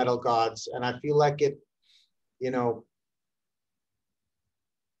Gunmetal Gods. And I feel like it, you know,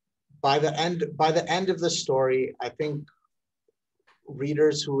 by the end of the story, I think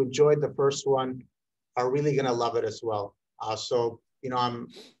readers who enjoyed the first one are really going to love it as well. So, you know,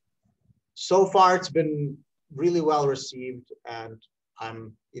 so far it's been really well received, and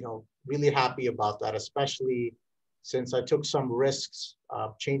I'm, you know, really happy about that, especially since I took some risks,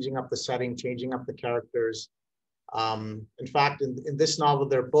 changing up the setting, changing up the characters. In fact, in this novel,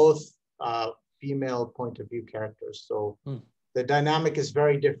 they're both female point of view characters. So the dynamic is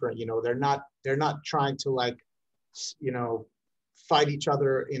very different. You know, they're not trying to, like, you know, fight each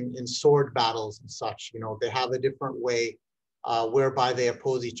other in sword battles and such. You know, they have a different way whereby they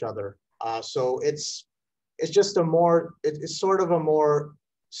oppose each other. So it's just it's sort of a more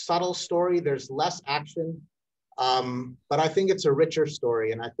subtle story. There's less action, but I think it's a richer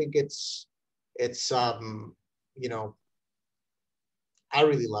story, and I think it's you know, I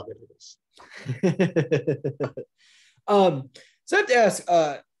really love it. So I have to ask,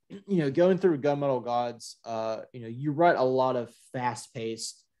 you know, going through Gunmetal Gods, you know, you write a lot of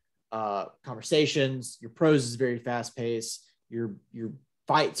fast-paced conversations. Your prose is very fast-paced. Your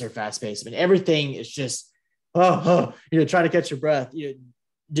fights are fast-paced. I mean, everything is just, you know, trying to catch your breath. You know,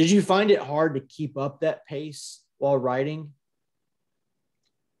 did you find it hard to keep up that pace while writing?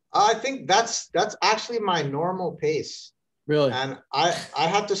 I think that's actually my normal pace. Really? And I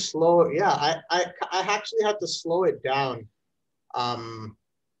had to slow. Yeah, I actually had to slow it down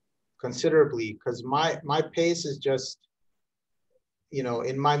considerably, because my pace is just, you know,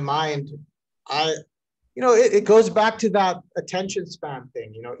 in my mind, you know, it goes back to that attention span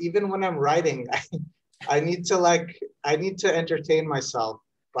thing. You know, even when I'm writing, I need to entertain myself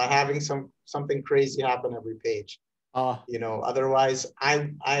by having something crazy happen every page. You know, otherwise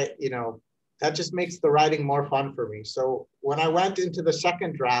you know, that just makes the writing more fun for me. So when I went into the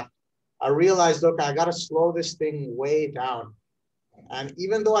second draft, I realized, okay, I got to slow this thing way down. And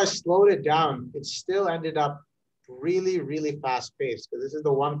even though I slowed it down, it still ended up really, really fast paced. Because this is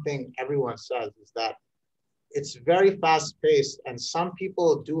the one thing everyone says, is that it's very fast paced. And some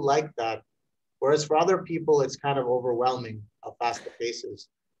people do like that. Whereas for other people, it's kind of overwhelming how fast the pace is.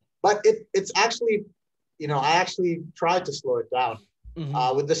 But it's actually, you know, I actually tried to slow it down.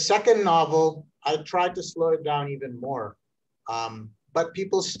 Mm-hmm. With the second novel, I tried to slow it down even more. But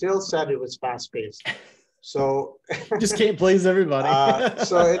people still said it was fast paced. So just can't please everybody.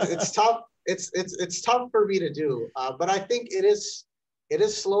 So it's tough. It's tough for me to do, but I think it is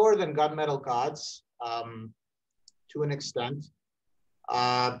slower than Gunmetal Gods to an extent,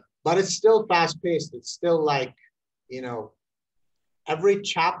 but it's still fast paced. It's still like, you know, every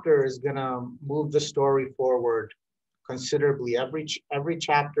chapter is gonna move the story forward considerably. Every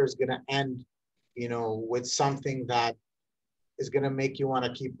chapter is gonna end, you know, with something that is gonna make you want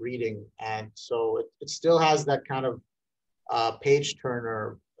to keep reading, and so it still has that kind of page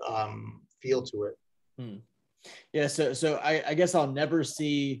turner feel to it. Yeah, so I guess I'll never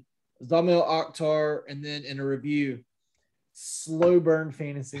see Zamil Akhtar and then in a review, slow burn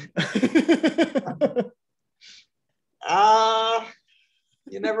fantasy.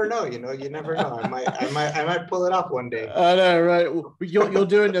 You never know, you know, you never know. I might pull it off one day. I know, right? You'll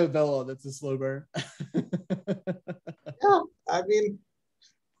do a novella that's a slow burn. Yeah, I mean,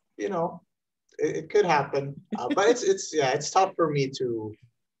 you know, it could happen, but it's tough for me to.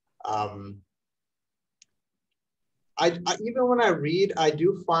 I even when I read, I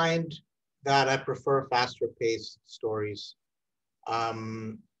do find that I prefer faster paced stories. I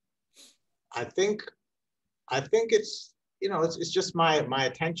think it's, you know, it's just my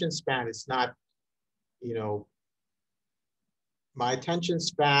attention span. It's not, you know, my attention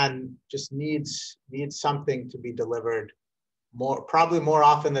span just needs something to be delivered probably more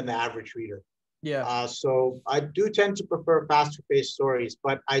often than the average reader. Yeah. So I do tend to prefer faster paced stories,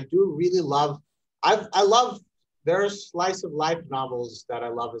 but I do really love. I love. There are slice of life novels that I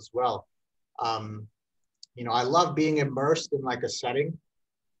love as well. You know, I love being immersed in like a setting.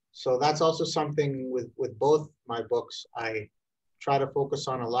 So that's also something with both my books I try to focus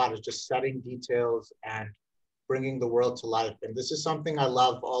on a lot, is just setting details and bringing the world to life. And this is something I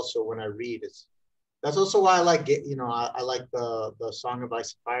love also when I read. That's also why I like it. You know, I like the Song of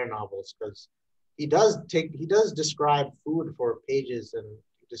Ice and Fire novels, because he does describe food for pages, and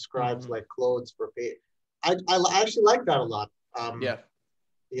he describes like clothes for pages. I actually like that a lot. Yeah.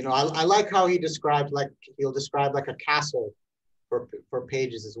 You know, I like how he describes, like he'll describe like a castle for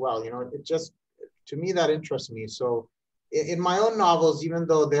pages as well. You know, it just, to me, that interests me. So in my own novels, even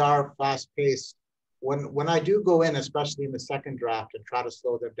though they are fast paced, when I do go in, especially in the second draft, and try to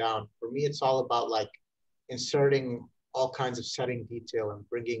slow them down, for me, it's all about like inserting all kinds of setting detail and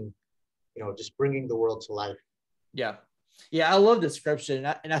bringing, you know, just bringing the world to life. Yeah. Yeah, I love description,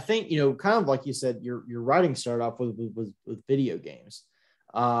 and I think, you know, kind of like you said, your writing started off with video games,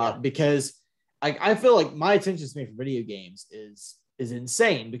 because I feel like my attention span for video games is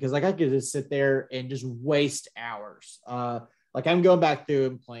insane, because like I could just sit there and just waste hours. Like I'm going back through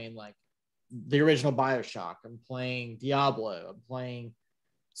and playing like the original BioShock. I'm playing Diablo. I'm playing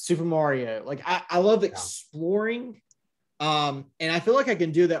Super Mario. Like I love exploring. And I feel like I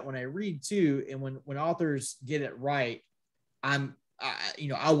can do that when I read too. And when authors get it right, you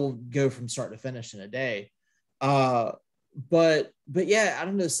know, I will go from start to finish in a day. But yeah, I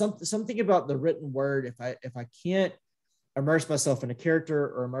don't know, something about the written word. If I can't immerse myself in a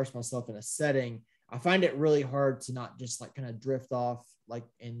character or immerse myself in a setting, I find it really hard to not just like kind of drift off like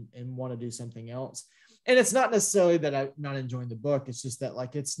and want to do something else. And it's not necessarily that I'm not enjoying the book. It's just that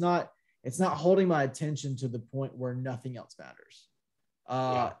like it's not holding my attention to the point where nothing else matters.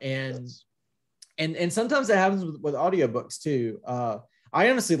 And sometimes that happens with audiobooks too. I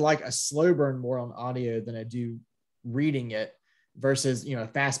honestly like a slow burn more on audio than I do reading it, versus, you know,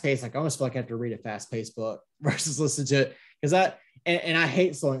 fast paced. Like I almost feel like I have to read a fast paced book versus listen to it, because I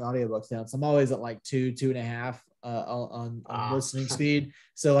hate slowing audiobooks down. So I'm always at like 2.5 on listening speed.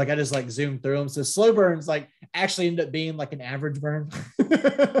 So like I just like zoom through them. So slow burns like actually end up being like an average burn.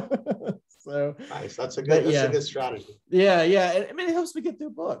 So nice. That's a good strategy. Yeah. I mean, it helps me get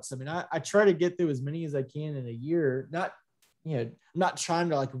through books. I mean, I try to get through as many as I can in a year. Not, you know, I'm not trying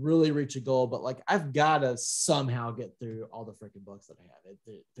to like really reach a goal, but like I've got to somehow get through all the freaking books that I have.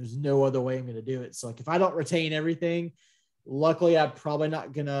 There's no other way I'm going to do it. So like if I don't retain everything, luckily I'm probably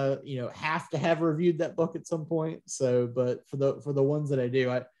not gonna, you know, have to have reviewed that book at some point. So, but for the ones that I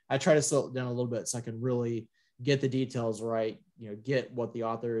do, I try to slow it down a little bit so I can really get the details right, you know, get what the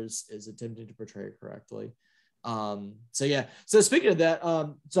author is attempting to portray correctly. So yeah. So speaking of that,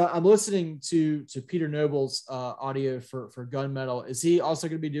 so I'm listening to Peter Noble's audio for Gunmetal. Is he also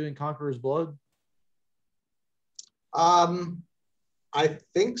going to be doing Conqueror's Blood? I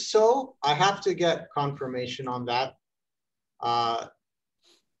think so. I have to get confirmation on that.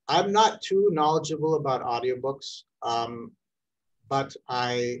 I'm not too knowledgeable about audiobooks, but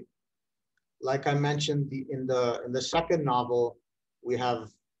like I mentioned, in the second novel, we have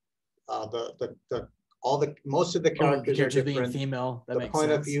most of the characters are different. Being female. The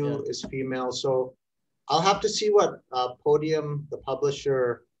point of view is female. So I'll have to see what Podium, the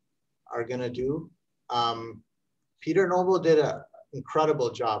publisher, are gonna do. Peter Noble did an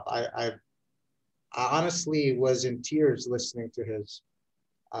incredible job. I honestly was in tears listening to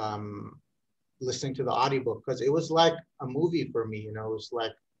the audiobook, because it was like a movie for me. You know, it was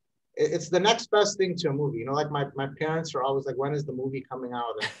like it's the next best thing to a movie. You know, like my parents are always like, when is the movie coming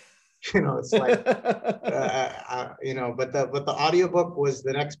out? And you know, it's like you know, but the audiobook was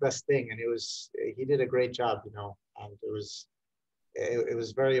the next best thing, and he did a great job. You know, and it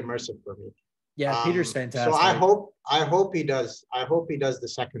was very immersive for me. Yeah, Peter's So fantastic. I hope he does. I hope he does the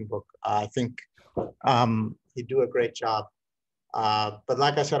second book. I think he'd do a great job. But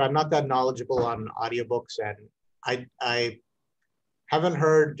like I said, I'm not that knowledgeable on audiobooks, and I haven't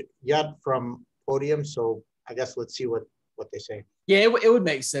heard yet from Podium. So I guess let's see what they say. Yeah, it would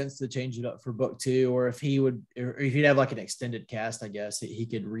make sense to change it up for book 2, or if he'd have like an extended cast, I guess he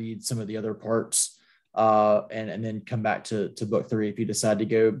could read some of the other parts, and then come back to book 3 if you decide to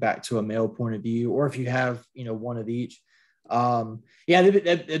go back to a male point of view, or if you have, you know, one of each. Yeah,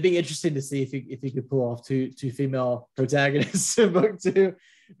 it'd be interesting to see if he could pull off two female protagonists in book 2.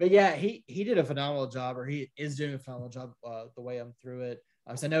 But yeah, he did a phenomenal job, or he is doing a phenomenal job the way I'm through it.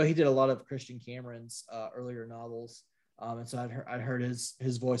 So I know he did a lot of Christian Cameron's earlier novels. And so I'd heard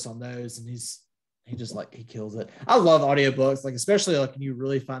his voice on those, and he kills it. I love audiobooks, like especially like when you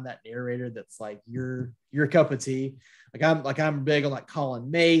really find that narrator that's like your cup of tea. I'm big on like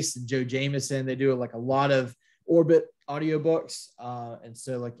Colin Mace and Joe Jameson. They do like a lot of Orbit audiobooks. And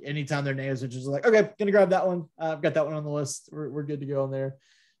so like anytime their names are just like, okay, gonna grab that one. I've got that one on the list. We're good to go on there.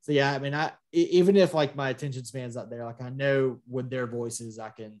 So yeah, I mean, even if like my attention span's not there, like I know with their voices, I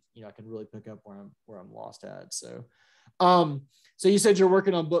can really pick up where I'm lost at. So so you said you're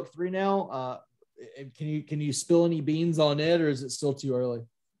working on book 3 now. Can you spill any beans on it, or is it still too early?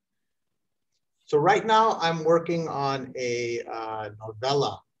 So right now I'm working on a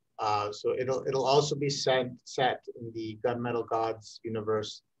novella. So it'll also be set in the Gunmetal Gods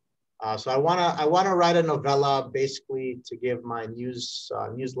universe. So I wanna write a novella basically to give my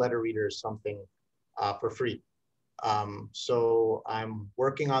newsletter readers something for free. So I'm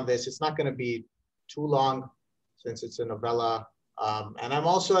working on this. It's not going to be too long, since it's a novella. And I'm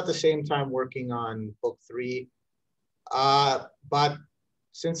also at the same time working on book 3. But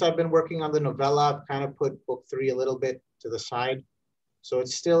since I've been working on the novella, I've kind of put book 3 a little bit to the side. So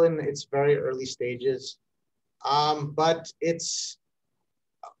it's still in its very early stages. But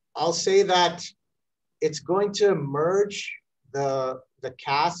I'll say that it's going to merge the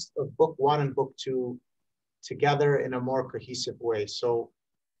cast of book 1 and book 2 together in a more cohesive way. So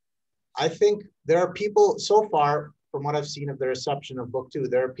I think there are people, so far, from what I've seen of the reception of book 2,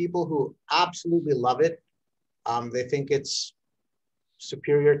 there are people who absolutely love it. They think it's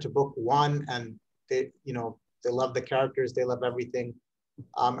superior to book 1, and they love the characters, they love everything.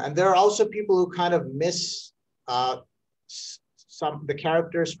 And there are also people who kind of miss the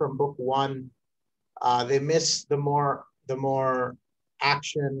characters from book 1. They miss the more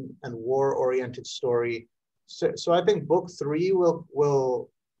action and war-oriented story. So I think book 3 will,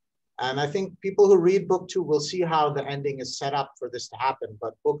 and I think people who read book 2 will see how the ending is set up for this to happen.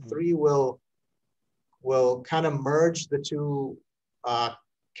 But book 3 will kind of merge the two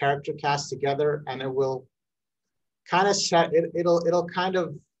character casts together, and it will kind of it'll kind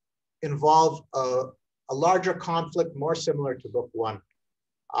of involve a larger conflict, more similar to book 1.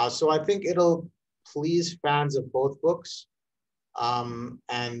 So I think it'll please fans of both books. And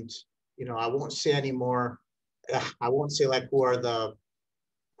I won't say any more. I won't say like who are the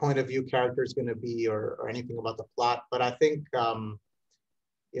point of view characters going to be, or anything about the plot. But I think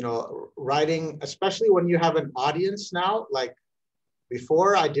writing, especially when you have an audience now, like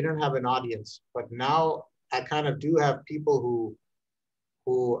before I didn't have an audience, but now I kind of do have people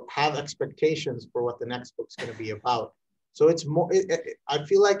who have expectations for what the next book's going to be about. So it's more, I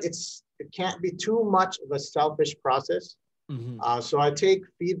feel like it can't be too much of a selfish process. Mm-hmm. So I take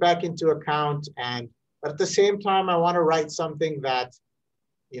feedback into account, but at the same time, I want to write something that,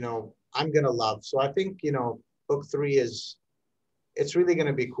 I'm going to love. So I think, book 3 it's really going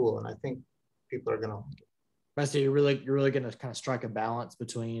to be cool. And I think people are going to like it. So you're really going to kind of strike a balance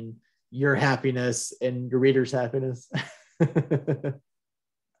between your happiness and your reader's happiness.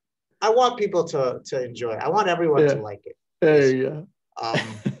 I want people to enjoy. I want everyone to like it. There you go.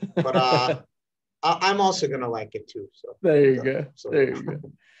 But I'm also gonna like it too. So there you go. There you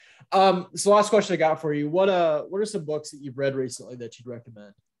go. So last question I got for you: what are some books that you've read recently that you'd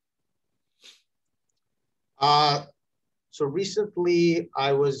recommend? So recently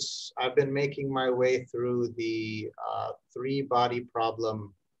I've been making my way through the 3 Body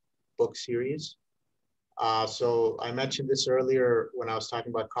Problem book series. So I mentioned this earlier when I was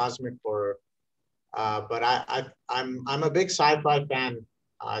talking about cosmic horror, but I'm a big sci-fi fan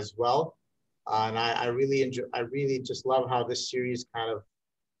as well, and I really enjoy. I really just love how this series kind of,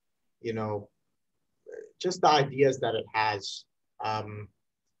 you know, just the ideas that it has.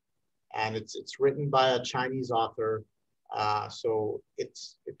 And it's written by a Chinese author, so it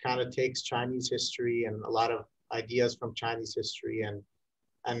kind of takes Chinese history and a lot of ideas from Chinese history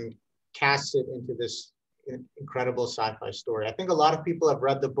and casts it into this incredible sci-fi story. I think a lot of people have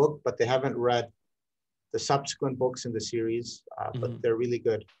read the book, but they haven't read the subsequent books in the series, but they're really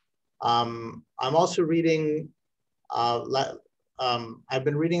good. I'm also reading. I've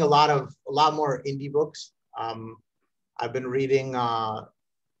been reading a lot more indie books. I've been reading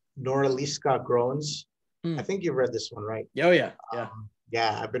Nora Liska Groans. I think you've read this one, right? Oh yeah, yeah.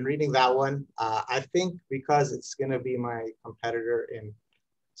 Yeah, I've been reading that one. I think because it's gonna be my competitor in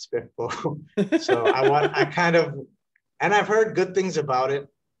SPFBO, so and I've heard good things about it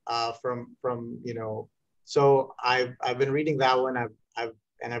from So I've been reading that one. I've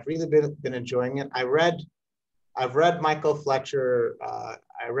really been enjoying it. I've read Michael Fletcher.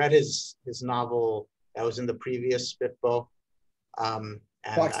 I read his novel that was in the previous SPFBO.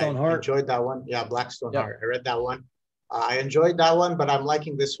 And Blackstone I Heart. enjoyed that one. Yeah, Blackstone Heart. I read that one. I enjoyed that one, but I'm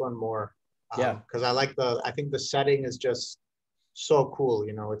liking this one more. Because I think the setting is just so cool.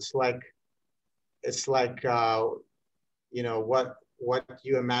 It's like what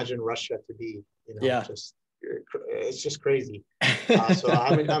you imagine Russia to be. It's just crazy. So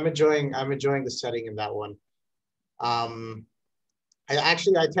I'm enjoying the setting in that one. I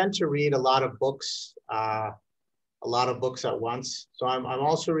tend to read a lot of books at once. So I'm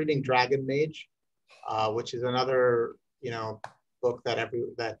also reading Dragon Mage, which is another book that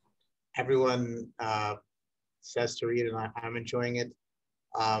everyone says to read, and I'm enjoying it.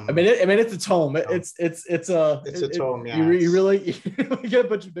 It's a tome. It's a tome. Yeah, you really get a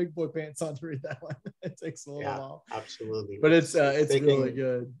bunch of big boy pants on to read that one. It takes a little while. Absolutely. But it's really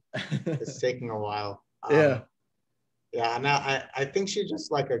good. It's taking a while. Yeah. And I think she's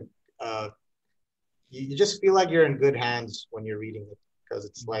just like you just feel like you're in good hands when you're reading it, because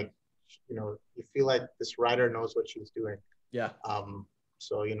it's like, you feel like this writer knows what she's doing. Yeah.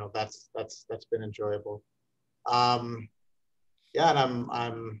 So that's been enjoyable. And I'm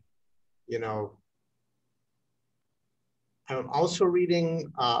also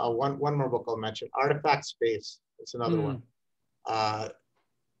reading one more book I'll mention, Artifact Space. It's another one.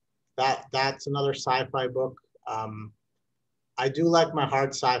 That's another sci-fi book. I do like my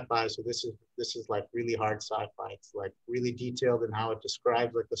hard sci-fi, so this is like really hard sci-fi. It's like really detailed in how it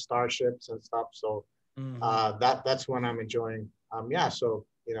describes like the starships and stuff. So that's one I'm enjoying. So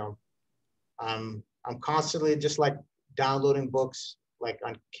I'm constantly just like downloading books like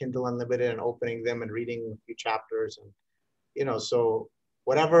on Kindle Unlimited and opening them and reading a few chapters, and so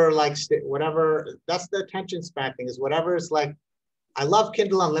whatever that's the attention span thing, is whatever is like. I love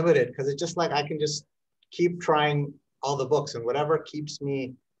Kindle Unlimited because it's just like I can just keep trying all the books, and whatever keeps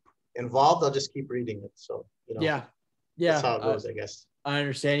me involved, I'll just keep reading it. So that's how it goes, I guess. I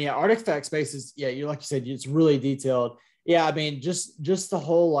understand. Yeah, Artifact Space is you like you said, it's really detailed. Yeah, I mean, just the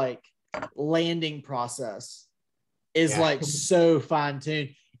whole like landing process is like so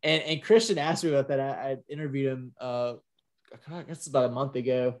fine-tuned. And Christian asked me about that. I interviewed him I guess about a month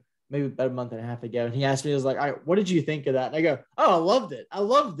ago, maybe about a month and a half ago, and he asked me, he was like, all right, what did you think of that? And I go, oh, I loved it. I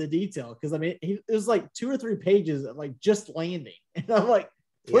loved the detail, because I mean, it was like 2 or 3 pages of like just landing, and I'm like,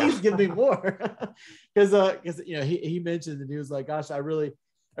 please give me more. Because he mentioned, and he was like, gosh, I really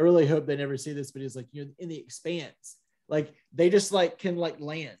hope they never see this, but he's like, in the Expanse, like they just like can like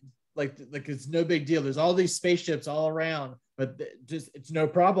land, like it's no big deal. There's all these spaceships all around, but it's no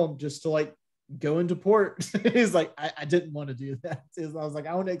problem just to like go into port. He's like, I didn't want to do that. I was like,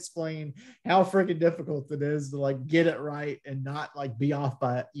 I want to explain how freaking difficult it is to like get it right and not like be off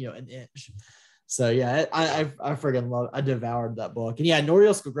by an inch. So yeah, I freaking love it. I devoured that book. And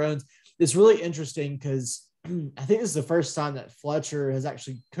Norielska Groans is really interesting because I think this is the first time that Fletcher has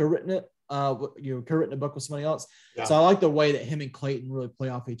actually co-written it. Co-written a book with somebody else. Yeah. So I like the way that him and Clayton really play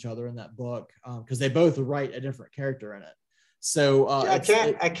off each other in that book, because they both write a different character in it. So I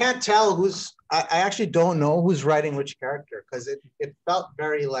can't tell who's. I actually don't know who's writing which character, because it felt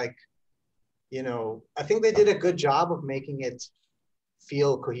very like, I think they did a good job of making it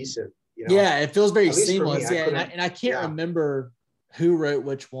feel cohesive. Yeah, it feels very seamless. And I can't remember who wrote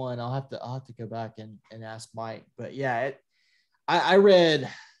which one. I'll have to go back and ask Mike. But yeah, I read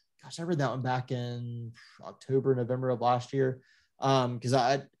that one back in October, November of last year. Because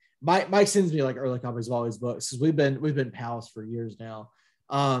Mike sends me like early copies of all his books, because we've been pals for years now.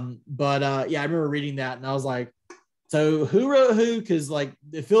 Yeah, I remember reading that and I was like, so who wrote who? Because like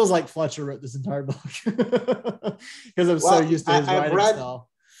it feels like Fletcher wrote this entire book because I'm so used to his writing style.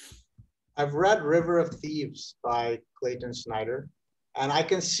 I've read River of Thieves by Clayton Snyder, and I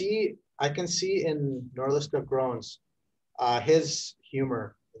can see in Norlisk of Groans his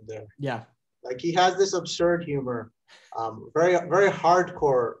humor in there. Yeah, like he has this absurd humor, very very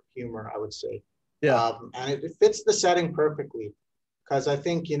hardcore humor, I would say. Yeah, And it fits the setting perfectly, because I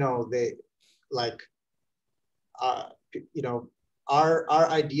think they like you know our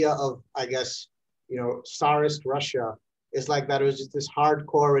idea of, I guess, Tsarist Russia is like that. It was just this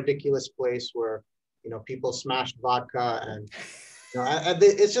hardcore, ridiculous place where people smashed vodka, and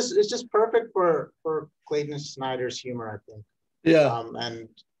it's just perfect for Clayton Snyder's humor, I think. yeah,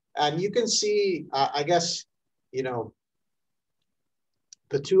 And you can see, I guess, the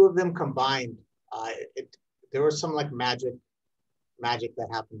two of them combined. There was some like magic that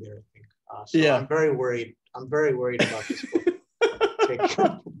happened there, I think. So yeah. I'm very worried. I'm very worried about this book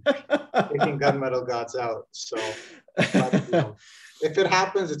taking Gunmetal Gods out. So, but if it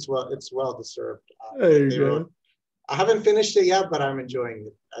happens, it's well deserved. There you go. I haven't finished it yet, but I'm enjoying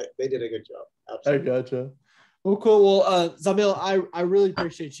it. They did a good job. Absolutely. I gotcha. Well, cool. Well, Zamil, I really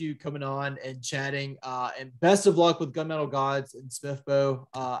appreciate you coming on and chatting. And best of luck with Gunmetal Gods and SPFBO.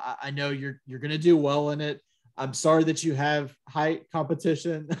 I know you're gonna do well in it. I'm sorry that you have height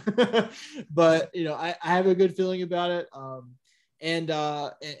competition, but I have a good feeling about it. And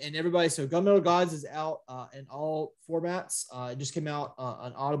everybody, so Gunmetal Gods is out in all formats. It just came out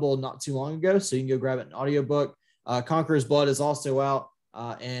on Audible not too long ago, so you can go grab it in audiobook. Conqueror's Blood is also out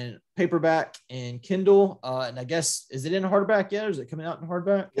and paperback and Kindle. And I guess, is it in hardback yet, or is it coming out in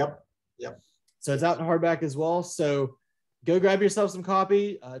hardback? Yep. So it's out in hardback as well. So go grab yourself some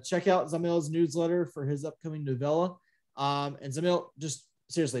copy. Check out Zamil's newsletter for his upcoming novella. And Zamil, just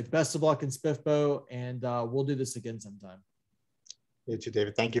seriously, best of luck in SPFBO, and we'll do this again sometime. You too,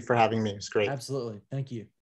 David. Thank you for having me. It's great. Absolutely. Thank you.